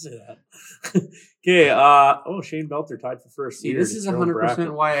us. Don't say that. Okay. Shane Belter tied for first. See, Weird. this is It's your own 100%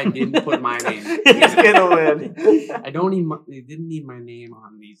 bracket. why I didn't put my name. He's gonna win. I don't need. They didn't need my name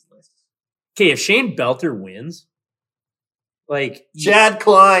on these lists. Okay, if Shane Belter wins, like Chad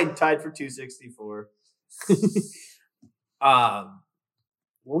Klein tied for 264. what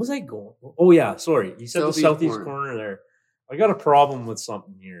was I going? Oh yeah, sorry. You said the Southeast southeast corner. corner there. I got a problem with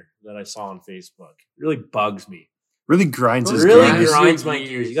something here that I saw on Facebook. It really bugs me. Really grinds his Really Grinds gears. grinds your my gears.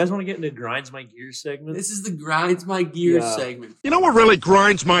 gears. You guys want to get into grinds my gears segment? This is the grinds my gears Yeah. segment. You know what really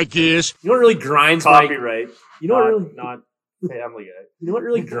grinds my gears? You know what really grinds my Copyright. You know what really not family guy. You know what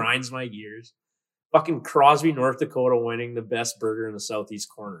really grinds my gears? Fucking Crosby, North Dakota winning the best burger in the southeast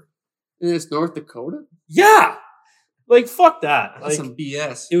corner. And it's North Dakota. Yeah. Like fuck that. That's Like some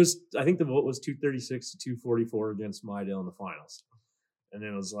BS. it was I think the vote was 236 to 244 against Midale in the finals. And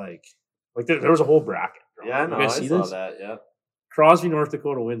it was like there was a whole bracket. bro. Yeah, You no, guys I see saw this? that. Yeah. Crosby, North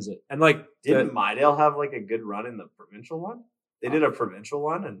Dakota wins it. And like Didn't Midale have like a good run in the provincial one? They did a provincial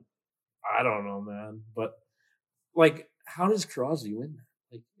one, and I don't know, man. But like how does Crosby win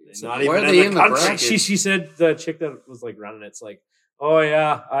that? Like it's not why even are they in the country. bracket? she said the chick that was like running it's like, oh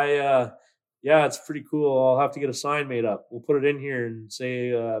yeah, yeah, it's pretty cool. I'll have to get a sign made up. We'll put it in here and say,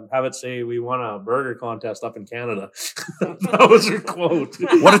 have it say we won a burger contest up in Canada. That was her quote.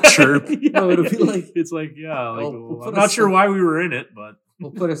 What a chirp. Yeah, it'll be like- it's like, yeah, like, we'll put I'm a not sure sign- why we were in it, but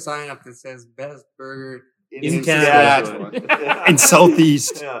We'll put a sign up that says "Best Burger In Saskatchewan. In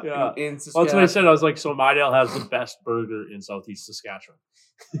Southeast. Yeah. yeah. in Well, that's Saskatchewan." what I said. I was like, so Midale has the best burger in Southeast Saskatchewan.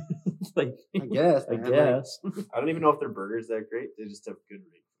 Like, I guess. I man, like, guess. I don't even know if their burger's that great. They just have good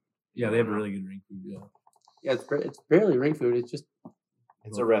rate. Yeah, they have a really good rink food. Yeah, yeah, it's barely ring food. It's just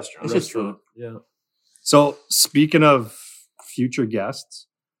It's a restaurant. It's just food. Yeah. So speaking of future guests,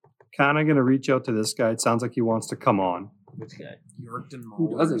 kind of going to reach out to this guy. It sounds like he wants to come on. Which guy? Yorkton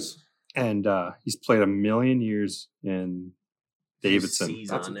who doesn't. And he's played 1 million years in Davidson. C's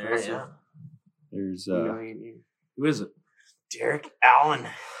That's on there, impressive. yeah. There's million years. Who is it? Derek Allen.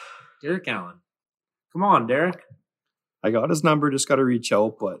 Derek Allen. Come on, Derek. I got his number, just got to reach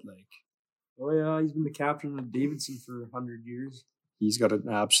out, but like Oh yeah, he's been the captain of Davidson for 100 years. he's got an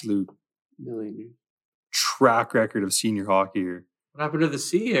absolute Million years. track record of senior hockey here. What happened to the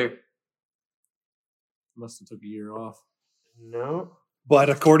sea here? Must have took a year off. No, But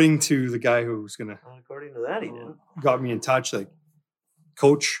according to the guy who's gonna according to that, he didn't. got me in touch, like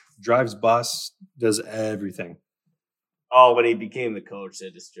coach drives bus, does everything. Oh, when he became the coach, they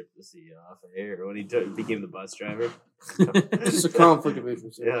had to strip the C off here. When he became the bus driver. It's a conflict of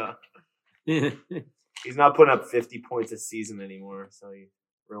interest. Yeah. He's not putting up 50 points a season anymore, so he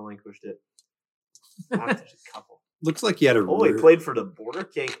relinquished it. There's a couple. Looks like he had a Oh, he played for the Border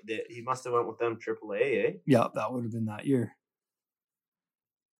King. He must have went with them AAA, eh? Yeah, that would have been that year.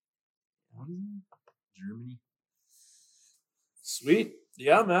 What is it? Germany. Sweet.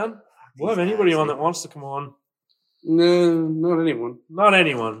 Yeah, man. We'll have anybody on that wants to come on. No, not anyone. Not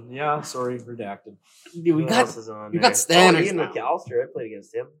anyone. Yeah, sorry, redacted. Dude, we Who got else is on we there? got Stanners Ian now. McAllister. I played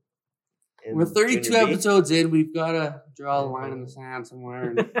against him. in We're 32 Junior B. episodes in. We've got to draw a line in the sand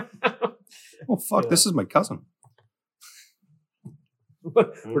somewhere. And Oh fuck, this is my cousin.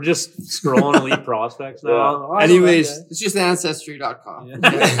 We're just scrolling elite prospects now. Yeah. Oh, I know Anyways, that it's just ancestry.com.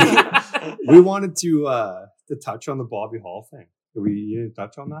 guy. We wanted to touch on the Bobby Hall thing. You didn't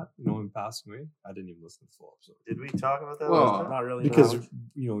touch on that? You know, him passing away? I didn't even listen to the full episode. Did we talk about that? Well, last time? Not really. Because, no.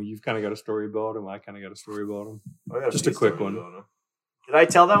 you know, you've kind of got a story about him. I kind of got a story about him. I got just few a quick stories one. on him. Did I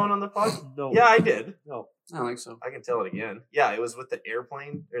tell that one on the pod? No. Yeah, I did. No. I don't think so. I can tell it again. Yeah, it was with the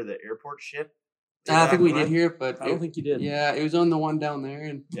airplane or the airport shit. I think we Back did hear it, but I don't think you did. Yeah, it was on the one down there,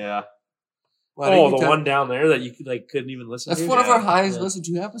 and Yeah. well, I think Oh, you the tell- one down there that you couldn't even listen That's to. one of our Yeah. highest Yeah. listened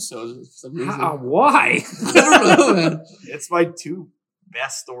to episodes. For some reason. Why? I don't know, man. It's my two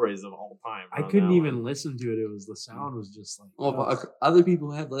best stories of all time. I on couldn't that even one. listen to it. It was the sound was just like. Well, but other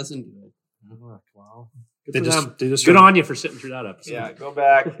people have listened to it. Fuck, wow. Good They for just, them. they just Good on you for sitting through that episode. Yeah, go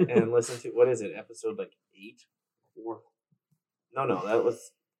back and listen to what is it? Episode like 8? 4. No, that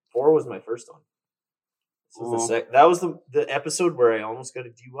was 4 was my first one. This was the that was the episode where I almost got a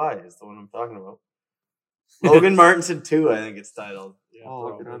DUI, is the one I'm talking about. Logan Martinson 2, I think it's titled. Yeah, I'll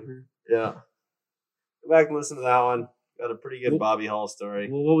look it up probably. here. Yeah. Go back and listen to that one. Got a pretty good Well- Bobby Hall story.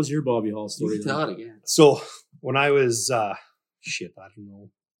 Well, what was your Bobby Hall You story? can tell it again. So when I was, I don't know,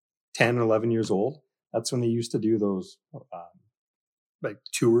 10, 11 years old, that's when they used to do those like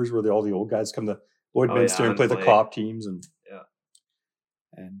tours where all the old guys come to Lloydminster yeah, and play the play. co-op teams. And Yeah.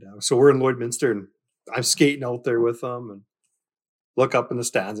 And so we're in Lloydminster and I'm skating out there with them and look up in the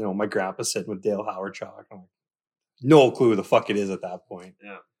stands. You know, my grandpa's sitting with Dale Howard Chalk. I'm like, no clue who the fuck it is at that point.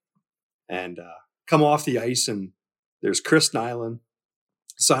 Yeah. And come off the ice and there's Chris Nyland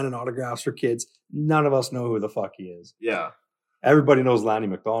signing autographs for kids. None of us know who the fuck he is. Yeah. Everybody knows Lanny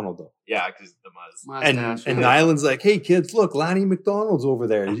McDonald though. Yeah, because the Muzz. And Mustache. Nyland's like, hey kids, look, Lanny McDonald's over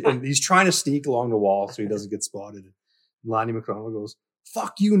there. And he's trying to sneak along the wall so he doesn't get spotted. And Lanny McDonald goes,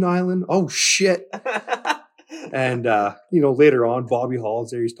 fuck you, Nyland. Oh shit. And later on, Bobby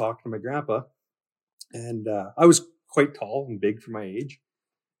Hall's there, he's talking to my grandpa. And I was quite tall and big for my age.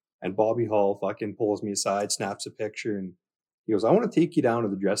 And Bobby Hall fucking pulls me aside, snaps a picture, and he goes, I want to take you down to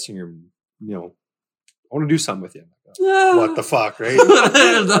the dressing room. You know, I want to do something with you. I'm like, what the fuck, right?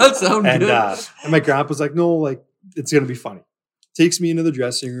 That sounds And good. and my grandpa's like, no, like it's gonna be funny. Takes me into the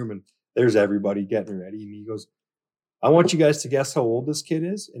dressing room and there's everybody getting ready. And he goes, I want you guys to guess how old this kid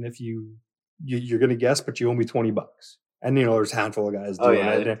is. And if you're gonna guess, but you owe me $20. And there's a handful of guys doing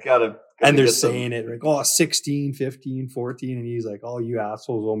it. It's gotta And they're get some- saying it like, oh, 16, 15, 14. And he's like, oh, you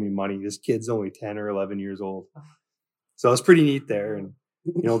assholes owe me money. This kid's only 10 or 11 years old. So it's pretty neat there. And,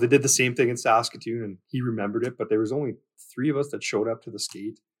 they did the same thing in Saskatoon and he remembered it, but there was only 3 of us that showed up to the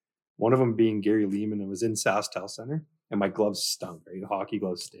skate. One of them being Gary Lehman. It was in SaskTel Center and my gloves stunk, right? Hockey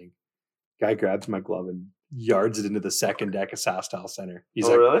gloves stink. Guy grabs my glove and yards it into the second deck of SaskTel Center. He's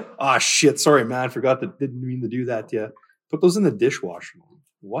like, really? oh shit, sorry, man. Didn't mean to do that to you. Put those in the dishwasher.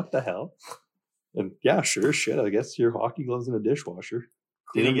 What the hell? And yeah, sure, shit. I guess your hockey gloves in a dishwasher.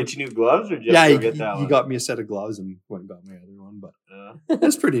 Did he get you new gloves or did you Yeah, have to he, go get that he one? got me a set of gloves and went and got my other one. But Yeah.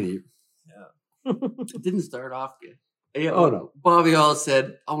 that's pretty neat. It didn't start off good. Yeah, Oh, no. Bobby Hall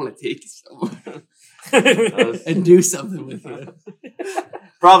said, I want to take you somewhere and do something with you.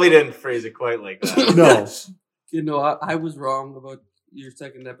 Probably didn't phrase it quite like that. No, I was wrong about your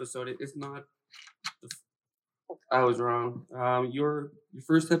second episode. It's not. I was wrong. Your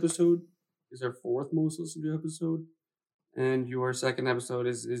first episode is our 4th most listened to episode, and your second episode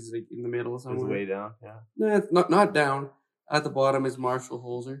is like in the middle It's somewhere. way down. Yeah. No, it's not down. At the bottom is Marshall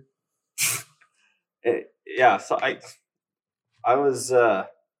Holzer. yeah, so I was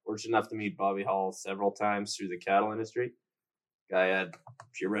fortunate enough to meet Bobby Hall several times through the cattle industry. Guy had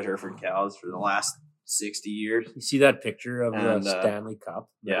purebred Hereford cows for the last 60 years. You see that picture of And, the Stanley Cup?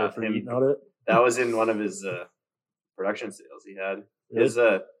 yeah, For him- eating out of it. That was in one of his production sales he had. Really? His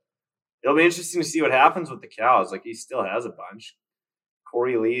it'll be interesting to see what happens with the cows. Like, he still has a bunch.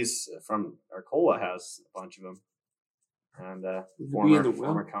 Corey Lee's from Arcola has a bunch of them, and be in the will?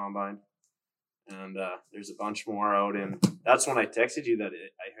 former combine. And there's a bunch more out in. That's when I texted you that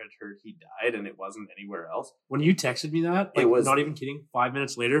I had heard he died, and it wasn't anywhere else. When you texted me that, It was- not even kidding. 5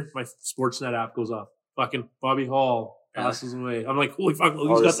 minutes later, my Sportsnet app goes off. Fucking Bobby Hall passes away. I'm like, holy fuck! He's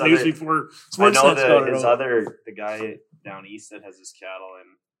got this the news other- before I know Sportsnet's got it his out. the guy down east that has his cattle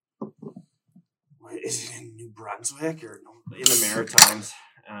in. Where is it in New Brunswick or no, in the Maritimes?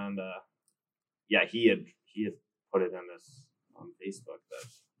 And yeah, he had put it on Facebook that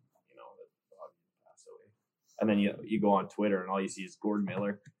that Bobby passed away. And then you go on Twitter and all you see is Gordon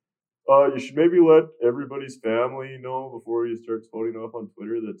Miller. You should maybe let everybody's family know before you start voting off on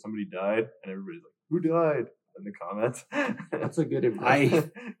Twitter that somebody died. And everybody's like, "Who died?" in the comments. That's a good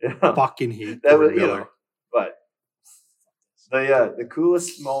impression. Yeah. Fucking hate That was, Gordon Miller. but the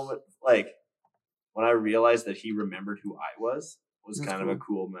coolest moment, like when I realized that he remembered who I was That's kind of a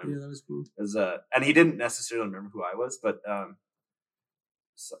cool Yeah, memory. that was cool. And he didn't necessarily remember who I was, but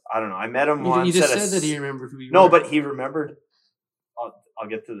so, I don't know. I met him You once. just at said that he remembered who you No, were. but he remembered. I'll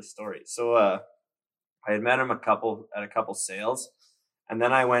get to the story. So I had met him at a couple sales, and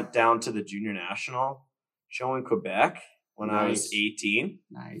then I went down to the Junior National show in Quebec when I was Nice. 18.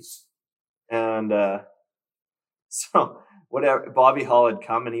 Nice. And so whatever, Bobby Hall had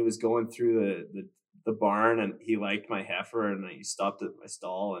come and he was going through the barn and he liked my heifer and he stopped at my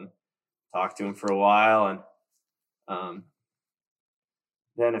stall and talked to him for a while. And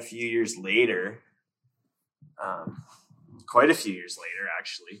then a few years later, quite a few years later,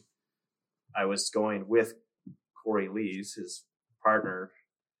 actually, I was going with Corey Lees, his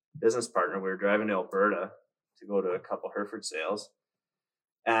business partner. We were driving to Alberta to go to a couple Hereford sales.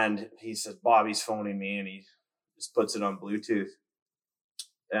 And he said, Bobby's phoning me, and he just puts it on Bluetooth.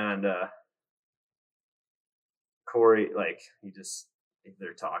 And Corey,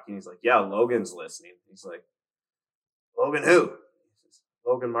 they're talking. He's like, yeah, Logan's listening. He's like, Logan who? He says,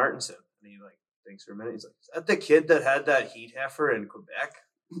 Logan Martinson. And he thinks for a minute. He's like, is that the kid that had that heat heifer in Quebec?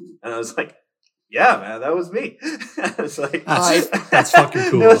 And I was like, yeah, man, that was me. It's like, That's fucking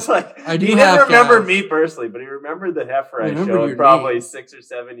cool. It was like, I do he have didn't remember cows. me personally, but he remembered the heifer I I remember showed your probably name. 6 or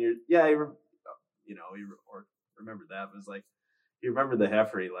 7 years. Yeah, he remembered that. It was like, he remembered the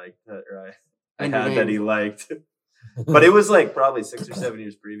heifer he liked, or I And your had that name. he liked. But it was like probably 6 or 7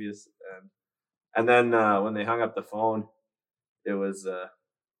 years previous. And then when they hung up the phone, it was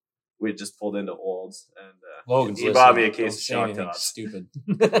we had just pulled into Olds, and Logan's he listening. bought me a Don't case of say shock anything tops. stupid.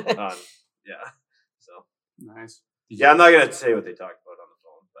 Yeah, so Nice. yeah, I'm not gonna say what they talked about on the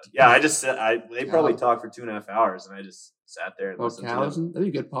phone, but yeah, I just said they probably Cow. talked for 2.5 hours, and I just sat there and About listened to cows? them.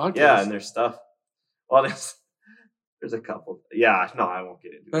 That'd be a good podcast. Yeah, and their stuff. Well, there's a couple. Yeah, no, I won't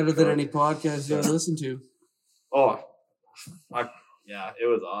get into it. Better than any podcast you ever listen to. Oh, fuck. Yeah, it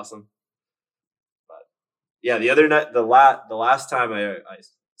was awesome. But yeah, the other night, the last time I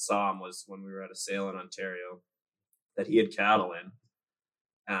saw him was when we were at a sale in Ontario that he had cattle in.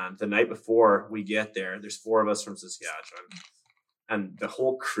 And the night before we get there, there's 4 of us from Saskatchewan, and the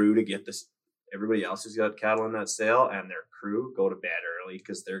whole crew to get this. Everybody else who's got cattle in that sale and their crew go to bed early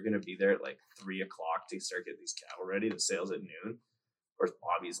because they're going to be there at 3 o'clock to start getting these cattle ready. The sale's at noon. Of course,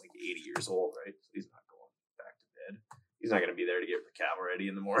 Bobby's 80 years old, right? So he's not going back to bed. He's not going to be there to get the cattle ready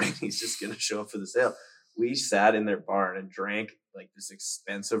in the morning. He's just going to show up for the sale. We sat in their barn and drank this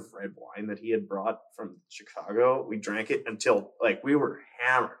expensive red wine that he had brought from Chicago. We drank it until we were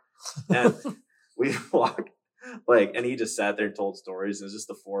hammered, and we walked and he just sat there and told stories. It was just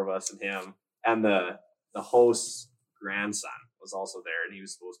the 4 of us and him, and the host's grandson was also there, and he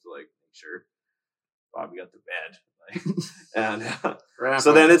was supposed to make sure Bobby got to bed. And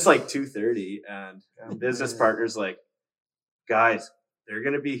so then it's 2:30, and business partners guys, they're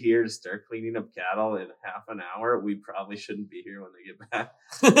going to be here to start cleaning up cattle in half an hour. We probably shouldn't be here when they get back.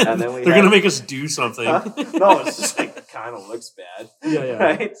 And then They're going to make us do something. No, it's just it kind of looks bad. Yeah.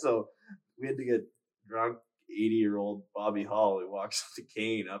 Right? So we had to get drunk 80-year-old Bobby Hall who walks the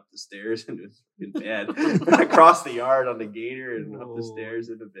cane up the stairs and was in bed. Across the yard on the gator and up the stairs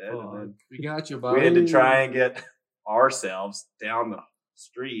into bed. And then We got you, Bobby. we had to try and get ourselves down the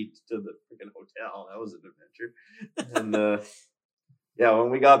street to the freaking hotel. That was an adventure. And yeah,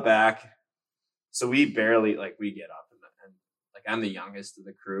 when we got back, so we barely we get up and like I'm the youngest of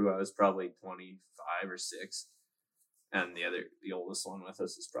the crew. I was probably 25 or 6, and the oldest one with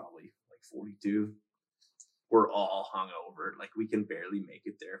us is probably like 42. We're all hungover. Like we can barely make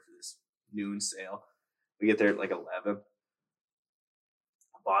it there for this noon sail. We get there at like 11.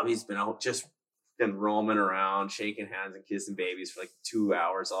 Bobby's been roaming around, shaking hands and kissing babies for like 2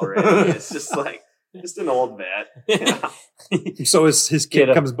 hours already. It's just like just an old vet. Yeah. So his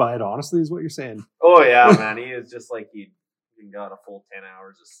kid comes by it honestly, is what you're saying? Oh yeah, man. He is just like he got a full 10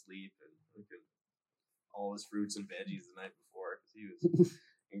 hours of sleep and all his fruits and veggies the night before. He was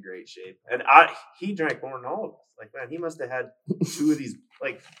in great shape. And he drank more than all of us. Like, man, he must have had 2 of these.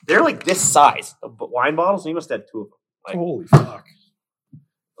 Like, they're like this size of wine bottles. And he must have had 2 of them. Like, holy fuck!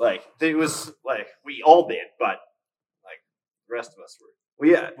 Like, it was like we all did, but like the rest of us were.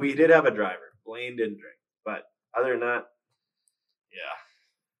 We did have a driver. Blaine didn't drink, but other than that, yeah,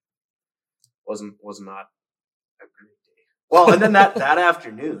 was not a great day. Well, and then that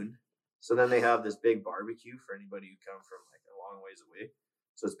afternoon, so then they have this big barbecue for anybody who come from like a long ways away.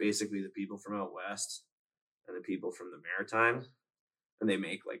 So it's basically the people from out west and the people from the Maritimes, and they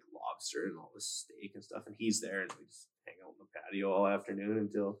make like lobster and all this steak and stuff. And he's there, and we just hang out in the patio all afternoon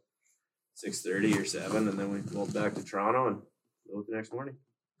until 6:30 or 7, and then we go back to Toronto and go the next morning.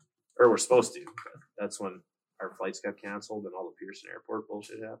 Or we're supposed to, but that's when our flights got canceled and all the Pearson Airport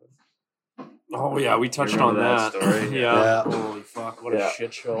bullshit happened. Oh yeah, we touched on that. Story? Yeah. Holy fuck, what a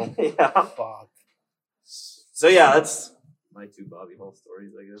shit show. Yeah. Fuck. So yeah, that's my 2 Bobby Hall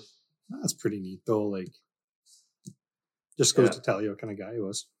stories, I guess. That's pretty neat though. Like, just goes to tell you what kind of guy he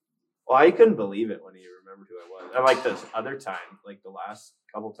was. Well, I couldn't believe it when he remembered who I was. And like the other time, like the last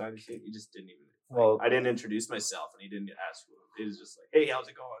couple times he just didn't even. Well, I didn't introduce myself, and he didn't ask who. He was just like, "Hey, how's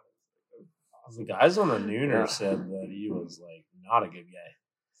it going?" The guys on the Nooner said that he was like not a good guy.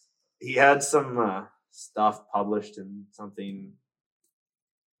 He had some stuff published in something.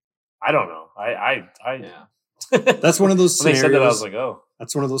 I don't know. I That's one of those when scenarios. they said that, I was like, oh.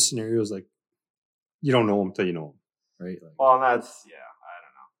 That's one of those scenarios like you don't know him till you know him, right? Like, well, that's I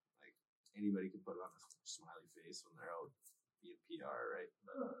don't know. Like anybody can put on a smiley face when they're out being PR, right?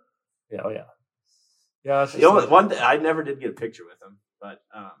 But, yeah. You know, one thing I never did get a picture with him, but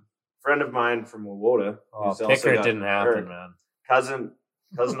friend of mine from Wawota. Picker didn't happen, man. Cousin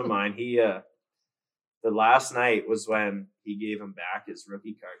of mine. He the last night was when he gave him back his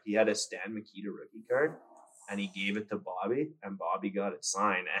rookie card. He had a Stan Mikita rookie card, and he gave it to Bobby, and Bobby got it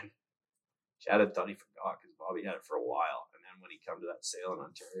signed. And Chad had thought he forgot because Bobby had it for a while. And then when he come to that sale in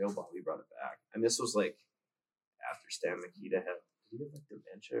Ontario, Bobby brought it back. And this was like after Stan Mikita had like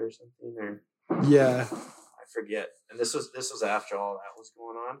dementia or something, or yeah, I forget. And this was after all that was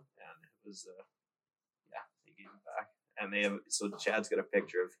going on, and it was they gave it back. And they have, so Chad's got a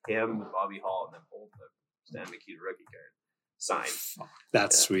picture of him with Bobby Hall and then hold the Stan Mikita rookie card signed.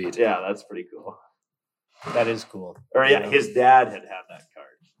 That's sweet. Yeah, that's pretty cool. That is cool. Or his dad had that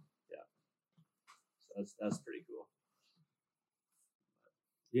card. Yeah, so that's pretty cool.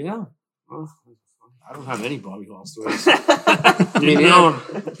 Yeah. Well, I don't have any Bobby Hall stories. Didn't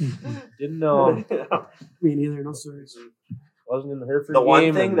know. Me neither. No stories. Wasn't in the Hereford the game.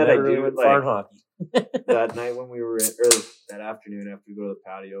 One thing that I do with like farm hockey. that night when we were or that afternoon after we go to the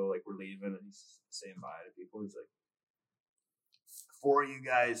patio, like we're leaving, and he's saying bye to people. He's like, "For you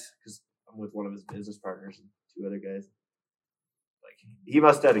guys," because I'm with one of his business partners and 2 other guys. Like he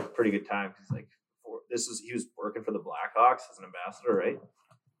must have had a pretty good time because like he was working for the Blackhawks as an ambassador, right?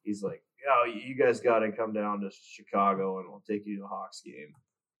 He's like, "Yeah, you guys got to come down to Chicago and we'll take you to a Hawks game."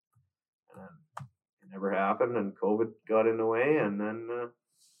 And then it never happened, and COVID got in the way, and then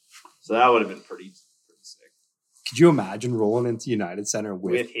so that would have been pretty sick. Could you imagine rolling into United Center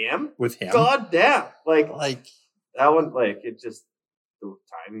with him? With him? God damn! Like that one, like it just the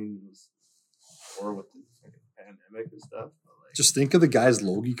timing was poor with the pandemic and stuff. But like, just think of the guys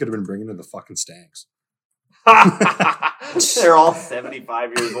Logie could have been bringing to the fucking Stanks. They're all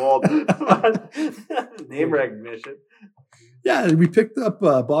 75 years old. Name recognition. Yeah, we picked up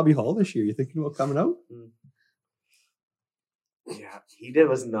Bobby Hall this year. You thinking about coming out? Yeah, he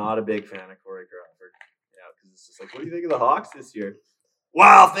was not a big fan of Corey Crawford. Yeah, because it's just like, what do you think of the Hawks this year?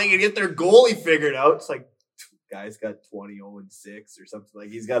 Wow, if they can get their goalie figured out. It's like, guy's got 20-0-6 or something. Like,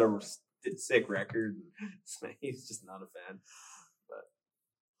 he's got a sick record. He's just not a fan.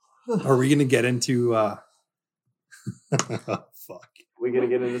 But are we going to get into... fuck. We going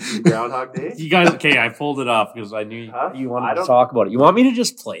to get into some Groundhog Day? You guys, okay, I pulled it up because I knew you wanted to talk about it. You want me to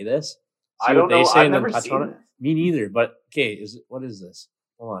just play this? I don't know. I've never touch seen on it. Me neither. But okay, what is this?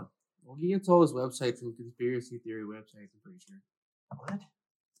 Hold on. Well, he gets all his websites from conspiracy theory websites. I'm pretty sure. What?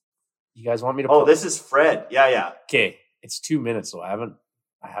 You guys want me to? Oh, this is Fred. Yeah. Okay, It's 2 minutes, so I haven't.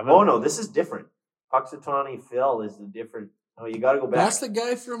 Oh no, this is different. Puxatawny Phil is the different. Oh, you got to go back. That's the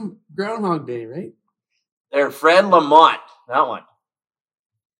guy from Groundhog Day, right? There, Fred Lamont. That one.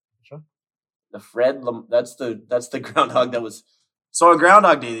 Which one? The that's the groundhog that was. So on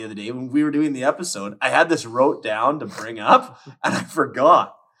Groundhog Day the other day when we were doing the episode, I had this wrote down to bring up, and I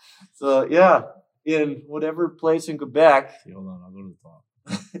forgot. So yeah, in whatever place in Quebec. Hold on, I'll go to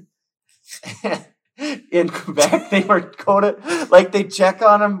the top. In Quebec, they were going to, like, they check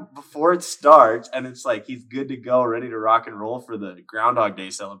on him before it starts, and it's like he's good to go, ready to rock and roll for the Groundhog Day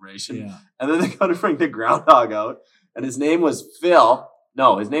celebration. Yeah. And then they go to bring the groundhog out, and his name was Phil.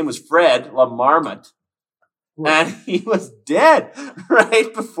 No, his name was Fred LaMarmot. And he was dead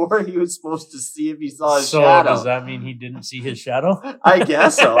right before he was supposed to see if he saw his shadow. Does that mean he didn't see his shadow? I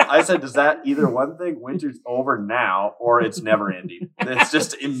guess so. I said, does that either one thing, winter's over now, or it's never ending? It's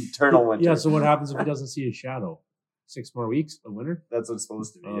just eternal winter. Yeah, so what happens if he doesn't see his shadow? 6 more weeks of winter? That's what it's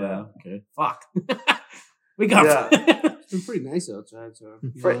supposed to be, Oh, yeah. Okay. Fuck. We got It's been pretty nice outside, so.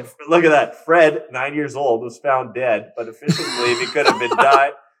 Fred, look at that. Fred, 9 years old, was found dead, but officially he could have been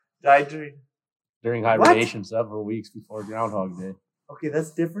died during hibernation several weeks before Groundhog Day. Okay, that's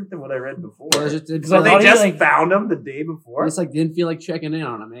different than what I read before. Or is it- So they how do you, just found him the day before? It's like didn't feel like checking in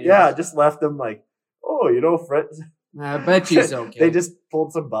on him. Eh? Yeah, just left him like, oh, Fred. I bet she's okay. They just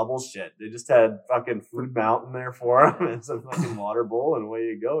pulled some bubble shit. They just had fucking Food Mountain there for him and some fucking water bowl, and away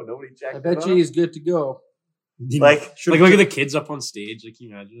you go. Nobody checked. I bet she's good to go. Like, Like, look at the kids up on stage. Like, can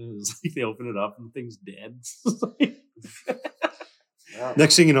you imagine? It's like they open it up and the thing's dead.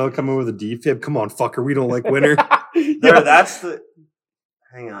 Next thing you know, come in with a defib. Come on, fucker. We don't like winter. there, that's the.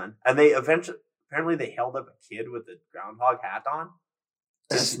 Hang on, and they apparently they held up a kid with a groundhog hat on.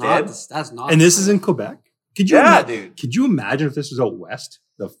 That's Dead. not. That's not. And this is in Quebec. Could you Yeah, dude. Could you imagine if this was out west?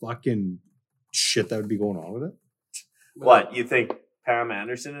 The fucking shit that would be going on with it. What you think? Pam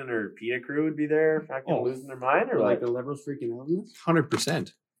Anderson and her PETA crew would be there, fucking losing their mind, or like like the liberals freaking out on this?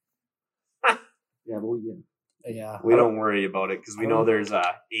 100%. Yeah, but we get. Yeah. we don't worry about it because we know there's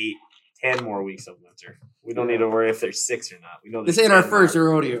 10 more weeks of winter. We don't need to worry if there's 6 or not. We know This there's ain't our 10 first more.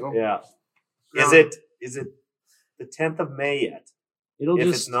 rodeo. Yeah. No. Is it the 10th of May yet? It'll If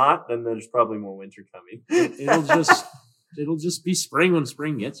just it's not, then there's probably more winter coming. it'll just be spring when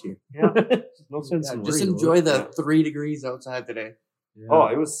spring gets here. Yeah. No sense Yeah, in just worrying enjoy the Yeah. 3 degrees outside today. about it. Oh,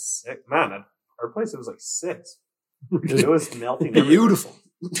 it was sick. Man, at our place, it was like 6. It was melting. Beautiful.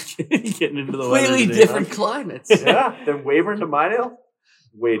 Getting into the weather Completely today, different huh? climates. Yeah. Then Weyburn to Minedale,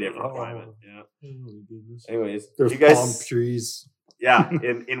 way different Oh. climate. Yeah. Oh, my goodness. Anyways, There's you guys, palm trees. yeah,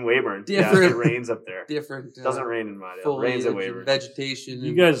 in Weyburn, Different. Yeah, it rains up there. Different. Doesn't rain in Minedale. Foliage Rains at and Weyburn. vegetation. You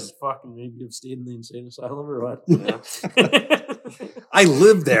and- guys fucking maybe have stayed in the insane asylum or what? Yeah. I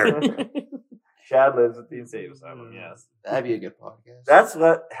live there. Chad lives at the insane asylum. Yes, That'd be a good podcast. that's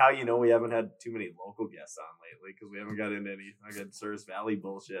how you know we haven't had too many local guests on lately because we haven't got into any fucking Service Valley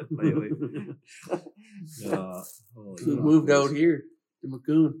bullshit lately. We moved out here to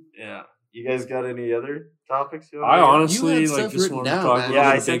Maccoon. Yeah, you guys got any other topics? You I wanna get? honestly You had like stuff just written wanted to down, talk man. about Yeah,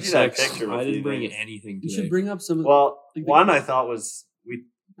 I the sent Big you that Six. picture with I a didn't few bring things. anything You today. should bring up some. Well, Like the- one I thought was I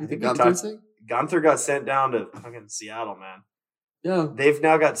the think we Gunther talked. thing. Gunther got sent down to fucking Seattle, man. Yeah. They've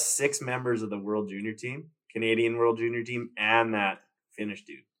now got 6 members of the World Junior Team, Canadian World Junior Team, and that Finnish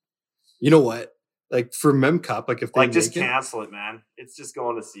dude. You know what? Like for Mem Cup, like if they Like, just make it, cancel it, man. It's just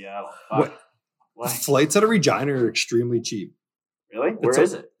going to Seattle. What? Fuck. What? flights out of Regina are extremely cheap. Really? It's Where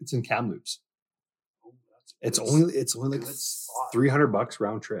is it? It's in Kamloops. Oh, It's good. only like Good spot. $300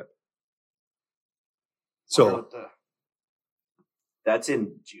 round trip. Wonder So what that's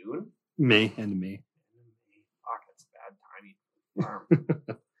in June. May and May. Fuck, that's bad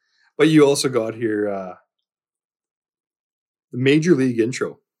timing. But you also got here the Major League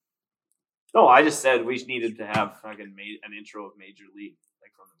intro. No, I just said we needed to have fucking an intro of Major League,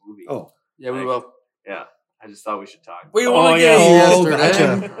 like from the movie. Oh, Yeah, we Like, will. Yeah, I just thought we should talk. We Oh, want to yeah. get you Oh,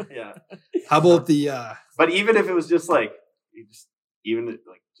 yesterday. gotcha. Yeah, how about the but even if it was just like,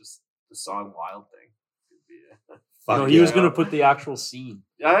 just the song "Wild" thing. Could be fuck No, he was yeah. gonna put the actual scene.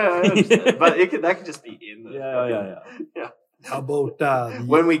 I understand. But that could just be in the. Yeah. How about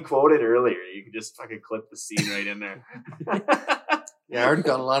When we quoted earlier, you could just fucking clip the scene right in there. Yeah, I already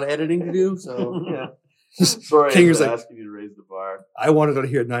got a lot of editing to do, so Yeah. Sorry, Kinger's I'm like- asking you to raise the bar. I wanted out of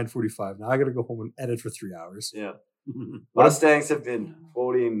here at 9:45. Now I got to go home and edit for 3 hours. Yeah. Mustangs have been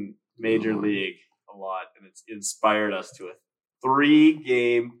quoting Major League a lot, and it's inspired us to a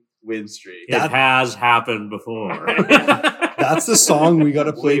 3-game win streak. It has happened before. That's the song we got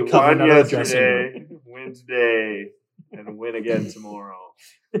to play We coming won out of the dressing room. yesterday, win today. and win again tomorrow.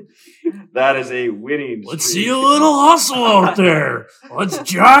 That is a winning. Let's streak. see a little hustle out there. Let's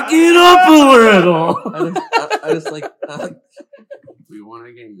jockey it up a little. I just like, we won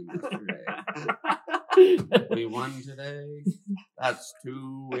a game yesterday. We won today. That's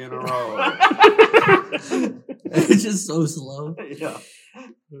 2 in a row. It's just so slow. Yeah.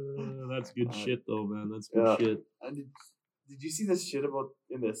 That's good shit, though, man. That's good shit. Did you see this shit about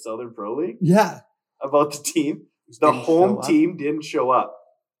in the Southern Pro League? Yeah. About the team? The Didn't show home up? team didn't show up.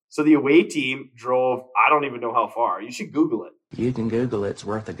 So the away team drove, I don't even know how far. You should Google it. You can Google it. It's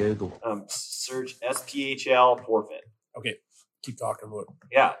worth a Google. Search SPHL forfeit. Okay, keep talking about it.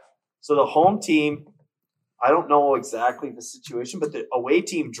 Yeah. So the home team, I don't know exactly the situation, but the away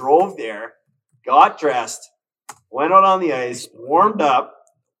team drove there, got dressed, went out on the ice, warmed up.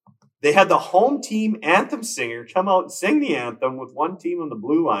 They had the home team anthem singer come out and sing the anthem with one team on the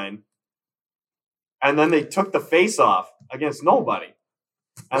blue line. And then they took the face off against nobody.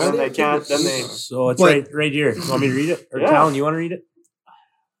 And then they can't, then they. So it's But- right here. You want me to read it? Or Yeah. Talon, you want to read it?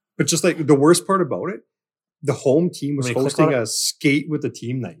 But just like the worst part about it, the home team was Want me to click hosting on a skate with the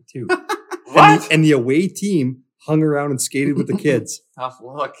team night too. What? And the away team hung around and skated with the kids. Tough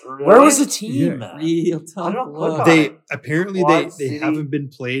luck. Where was the team, Yeah. at? Real I tough don't click luck. on They it. apparently Quad they City. haven't been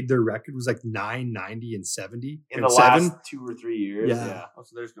played. Their record was like 990 and 70 In and the 7. last 2 or 3 years. Yeah. Yeah. Oh,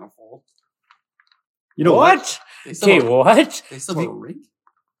 so there's no fault. You know what? They still Okay, have- what? They still have a rink?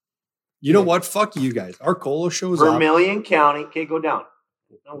 You know what? Fuck you guys. Our Colo shows up. Vermilion County. Okay, go down.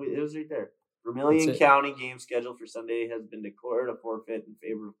 No, it was right there. Vermilion That's it. County game scheduled for Sunday has been declared a forfeit in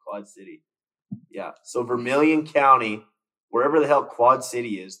favor of Quad City. Yeah. So Vermilion County, wherever the hell Quad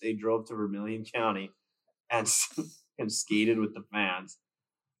City is, they drove to Vermilion County and and skated with the fans.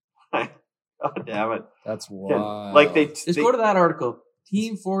 God damn it. That's wild. Like they Just go to that article.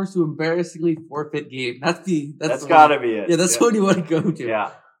 Team forced to embarrassingly forfeit game. That's the that's the gotta one. be it. Yeah, that's what you want to go to.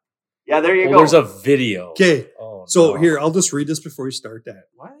 Yeah. Yeah, there you Well, go. there's a video. Okay. Oh, So no. here, I'll just read this before you start that.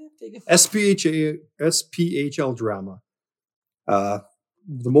 Why do they have to take a SPHL drama. The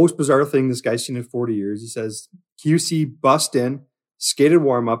most bizarre thing this guy's seen in 40 years. He says QC bust in, skated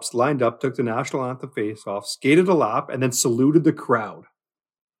warm-ups, lined up, took the national anthem face-off, skated a lap, and then saluted the crowd.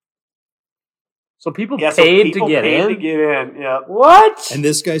 So people yeah, so paid people to get paid in? to get in. Yeah. What? And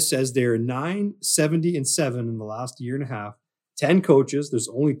this guy says they're 970 and 7 in the last year and a half. 10 coaches. There's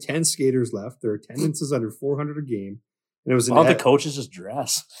only 10 skaters left. Their attendance is under 400 a game. And it was an Why don't the coaches just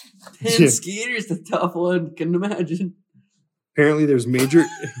dress? 10 skaters, the tough one. Can imagine. apparently there's major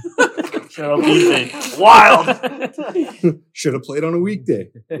Shut up, Ethan. Wild. should have played on a weekday,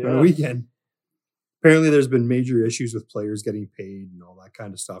 on a weekend. Apparently there's been major issues with players getting paid and all that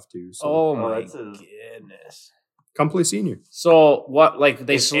kind of stuff too. So Oh my that's a- goodness. come play senior. So what? Like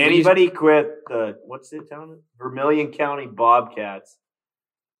they If anybody quit the what's the town? Vermilion County Bobcats.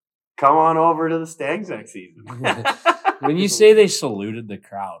 Come on over to the Stags next season. when you say they saluted the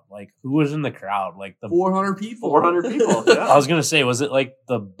crowd, like who was in the crowd? Like the 400 people. 400 people. I Yeah. was gonna say, was it like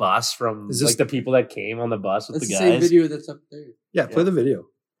the bus from Is this- like the people that came on the bus with That's the the same guys? video that's up there. Yeah, play the video.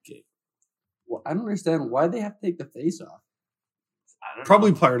 Well, I don't understand why they have to take the face off. I don't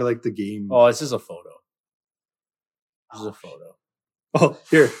Probably know. part of like the game. Oh, this is a photo. This is a photo. Oh,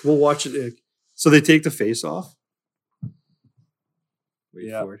 here, we'll watch it. So they take the face off. Wait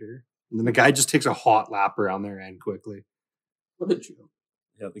Yeah. for it here. And then the guy just takes a hot lap around their end quickly. What a joke.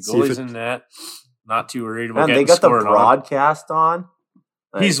 Yeah, the See if goalie's it- in net. Not too worried about Man, they getting got the scored on. broadcast on.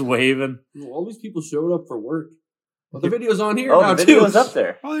 Like, He's waving. Well, all these people showed up for work. Well, the video's on here oh, now, the video too. is up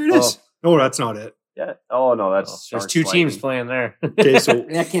there. Oh, there it is. No, that's not it. Yeah. Oh no, that's There's Sharks two teams Lightning. playing there. Okay, so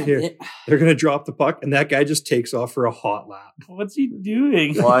I can't. here, they're going to drop the puck, and that guy just takes off for a hot lap. What's he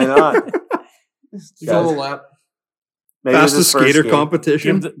doing? Why not? Solo lap. Maybe it was Fastest his first skater game.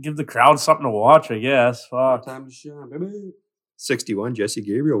 competition. Give the crowd something to watch, I guess. Fuck. Time to shine, baby. 61, Jesse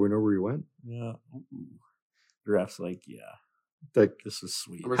Gabriel. We know where he went. Yeah. The ref's like, yeah, Like, this is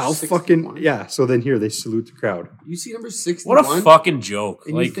sweet. Number how 61. fucking, yeah. So then here, they salute the crowd. You see number 61? What a fucking joke.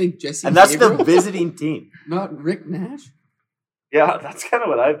 And you Like, think Jesse And that's the Gabriel? visiting team. Not Rick Nash? Yeah, that's kind of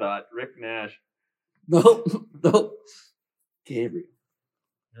what I thought. Rick Nash. No, no. Gabriel.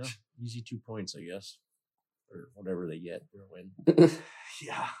 yeah, easy 2 points, I guess. Or whatever they get for a win.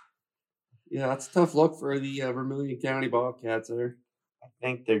 Yeah. Yeah, that's tough luck for the Vermilion County Bobcats there. I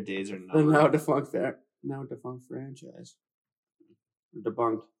think their days are The now numbered. defunct franchise.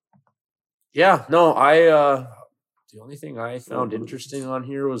 Debunked. Yeah, no, the only thing I found interesting on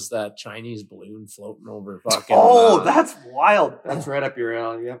here was that Chinese balloon floating over fucking. Oh, that's wild. That's right up your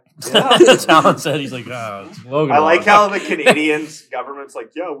alley, yeah. Yeah. Talon said he's like, oh, it's Logan. I like how the Canadians government's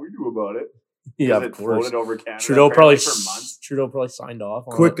like, yeah, we knew about it. Yeah, It of course. floated over Canada Trudeau apparently for months. probably signed off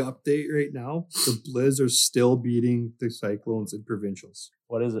on Quick it. update right now. The Blizz are still beating the Cyclones in provincials.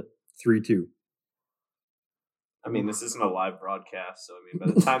 What is it? 3-2. I mean, this isn't a live broadcast, so I mean,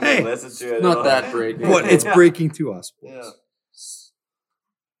 by the time Hey, they listen to it, not it'll- that breaking. But it's Yeah. breaking to us. Boys. Yeah.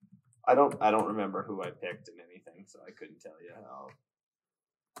 I don't remember who I picked in anything, so I couldn't tell you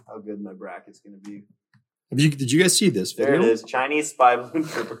how good my bracket's going to be. Did you guys see this There video? it is. Chinese spy balloon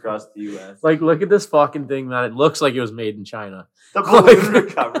trip across the U.S. Like, look at this fucking thing, man. It looks like it was made in China. the balloon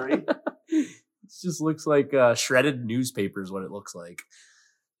recovery. It just looks like shredded newspaper is what it looks like.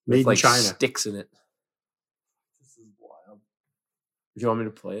 Made With, like, in China. sticks in it. This is wild. Do you want me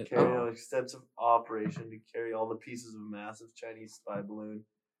to play it? Carry an extensive operation to carry all the pieces of a massive Chinese spy balloon.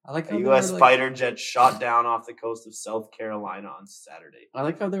 I like A how they U.S. were, like- fighter jet shot down off the coast of South Carolina on Saturday. I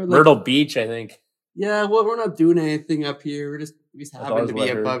like how they were like, Myrtle Beach, I think. yeah, well, we're not doing anything up here. We just That's happen always to what be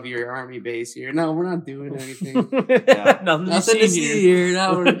I heard. above your army base here. No, we're not doing anything. Yeah. Nothing, Nothing to see here.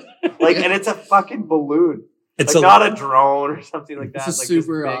 No, we're, Like, and it's a fucking balloon. It's Like, not a drone or something like that. It's Like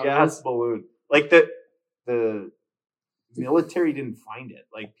super this big obvious. ass balloon. Like the military didn't find it.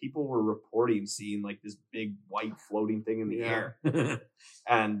 Like people were reporting seeing like this big white floating thing in the Yeah. air.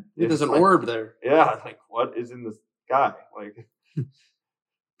 And there's it's an like, orb there. Yeah, like what is in the sky? Like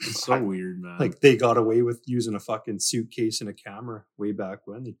It's so weird, man. Like they got away with using a fucking suitcase and a camera way back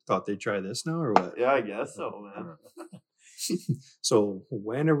when. They thought they'd try this now or what? yeah, I guess so, man. So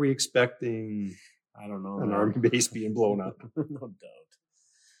when are we expecting I don't know. an man. army base being blown up? No doubt.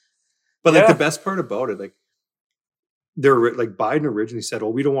 But like Yeah. the best part about it, like they're like Biden originally said, "Oh,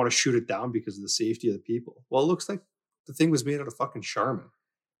 we don't want to shoot it down because of the safety of the people." Well, it looks like the thing was made out of fucking Charmin.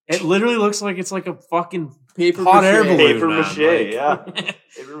 It literally looks like it's like a fucking Paper hot air mache. balloon. Paper man. mache, Like- yeah.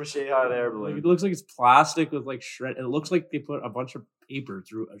 Paper mache hot air Like, balloon. it looks like it's plastic with like shred. It looks like they put a bunch of paper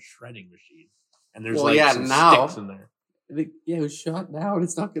through a shredding machine, and there's Well, like yeah, some now- sticks in there. Yeah, it was shot down.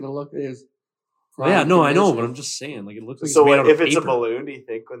 It's not going to look as. Well, yeah, no, I know, but condition. I'm just saying, like it looks like So it's made what, out if of it's a paper. balloon, do you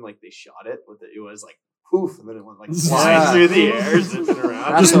think when like they shot it with it was like poof and then it went like Yeah. flying through the air, zipping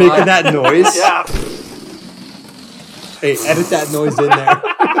around? That's Just a making lot. that noise. Yeah. Hey, edit that noise in there.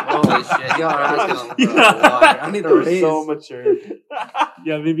 Holy shit! Y'all are asking a Yeah. lot. I need a We're raise. so mature.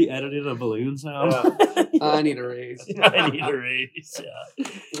 Yeah, maybe edited a balloon sound. Yeah. I need a raise. I need a raise. Yeah.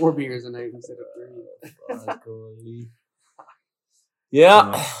 4 beers a night instead of 3.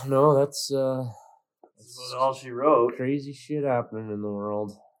 Yeah, no, that's This was all she wrote. crazy shit happening in the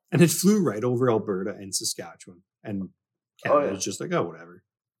world. And it flew right over Alberta and Saskatchewan. And Canada yeah. was just like, oh, whatever.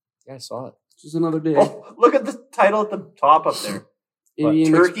 Yeah, I saw it. It's just another day. Oh, look at the title at the top up there.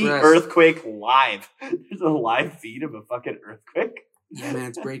 Indian Turkey Express. earthquake live. There's a live feed of a fucking earthquake. Yeah, man,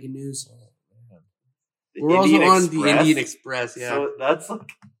 it's breaking news. The We're Indian also on the Express. Indian Express. Yeah. So that's like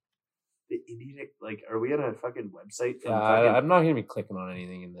the Indian. Like, are we on a fucking website? From Yeah, fucking- I'm not gonna be clicking on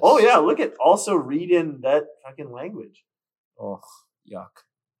anything in this. Oh yeah, look at also read in that fucking language. Oh, yuck.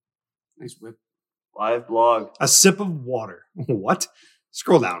 Nice whip. Live blog. A sip of water. What?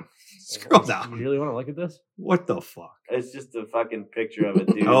 Scroll down. Scroll You down. really want to look at this? What the fuck? It's just a fucking picture of a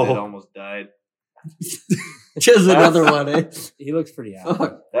dude Oh. that almost died. Just another one, eh? He looks pretty happy.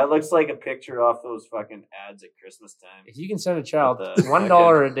 Fuck. That looks like a picture off those fucking ads at Christmas time. If you can send a child With the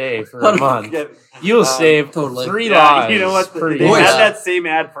 $1 a day for a month, Yeah, you'll um, save totally. 3 yeah, lives. you know what? per They year. had Yeah. that same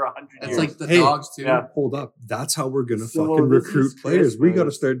ad for 100 That's years. like the Hey, dogs too. yeah. Hold up. That's how we're going to So fucking this recruit is players. We got to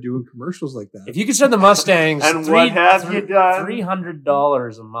Christmas. start doing commercials like that. If you could send the Mustangs And what have you done?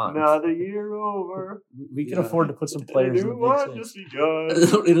 $300 a month, Another year over. we could Yeah. afford to put some players in New the one Big just Six.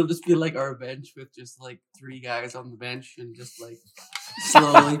 begun. It'll just be like our bench with just like 3 guys on the bench and just like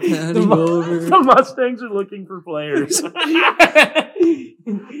slowly The, panning Mu- over. the Mustangs are looking for players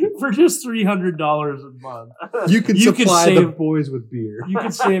for just $300 a month. You can You could supply the save- boys with beer. You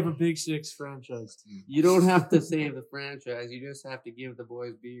could save a Big Six franchise team. You don't have to save the franchise. You just have to give the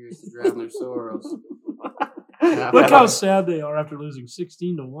boys beers to drown their sorrows. Look how sad they are after losing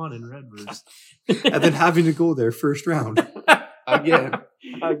 16-1 in Redbirds. And then having to go there first round. Again.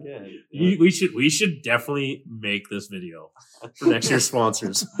 Again. We should definitely make this video for next year's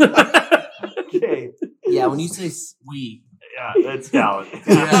sponsors. Okay. Yeah, when you say sweet. Yeah, that's talent.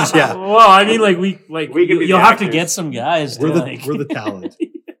 Yeah. Yeah. Well, I mean, like We could be you'll the have to actors. get some guys. We're to, the, like, we're the talent.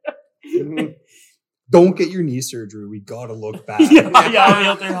 Mhm. Don't get your knee surgery. We got to look back. yeah, I'll be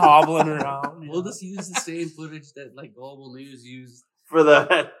out there hobbling around. We'll just use the same footage that like Global News used. For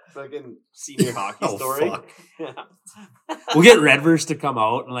the fucking senior hockey Oh, story. fuck. Yeah. We'll get Redverse to come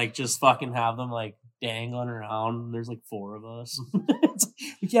out and like just fucking have them like dangling around. And there's like 4 of us.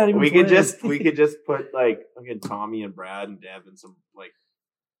 We can't even. We could play. just put like fucking Tommy and Brad and Deb in some like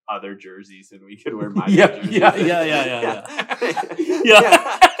other jerseys, and we could wear my Yeah, jerseys. yeah.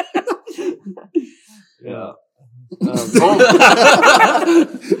 Yeah. Oh.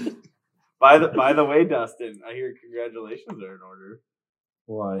 By the way, Dustin, I hear congratulations are in order.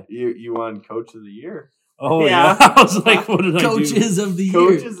 Why? You won Coach of the Year. Oh Yeah. yeah. I was like, what did I do? Coaches of the year.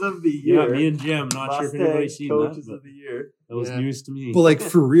 Coaches of the Yeah, Year. me and Jim. Not sure if anybody's seen Coaches that. of the Year. That was Yeah. news to me. But like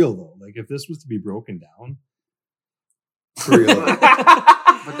for real though, like if this was to be broken down, for real.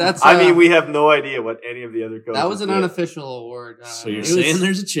 But that's. I mean, we have no idea what any of the other coaches. that was an did. unofficial award. So you're it saying was,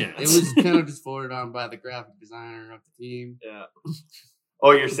 there's a chance? it was kind of just voted on by the graphic designer of the team. Yeah.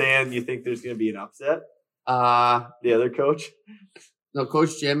 Oh, you're saying you think there's going to be an upset? The other coach? No,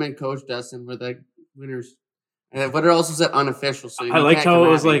 Coach Jim and Coach Dustin were the winners. But it also said unofficial. So I you like can't how come it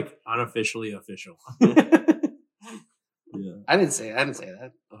at was me. like unofficially official. Yeah, I didn't say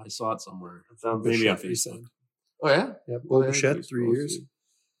that. I saw it somewhere. That sounds Maybe on Bichette, he said. Facebook. Oh yeah. Yep. Well, Well, Bichette, you're 3 supposed years. to.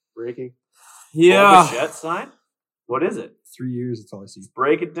 Breaking. Yeah. Bichette sign? What is it? 3 years. That's all I see.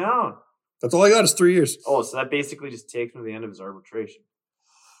 Break it down. That's all I got is 3 years. Oh, so that basically just takes him to the end of his arbitration.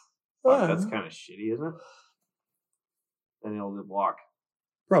 Fuck, that's kind of shitty, isn't it? Then he'll walk.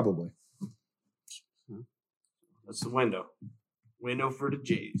 Probably. That's the window. Window for the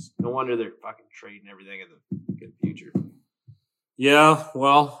Jays. No wonder they're fucking trading everything in the good future. Yeah.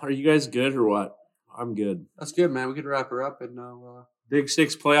 Well, are you guys good or what? I'm good. That's good, man. We could wrap her up and now. Big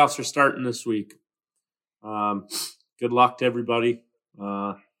Six playoffs are starting this week. Good luck to everybody.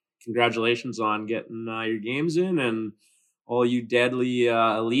 Congratulations on getting your games in, and all you deadly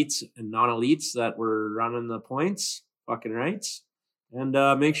elites and non-elites that were running the points. Fucking rights. And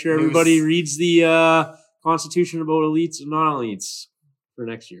make sure everybody reads the Constitution about elites and non-elites for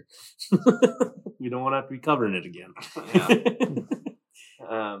next year. We don't want to have to be covering it again.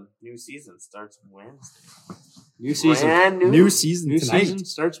 New season starts Wednesday. New season. Brand New season New tonight. season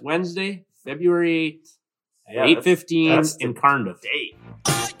starts Wednesday, February 8th, Yeah, 8:15 that's the in Cardiff. date.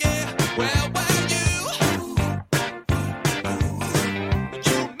 I get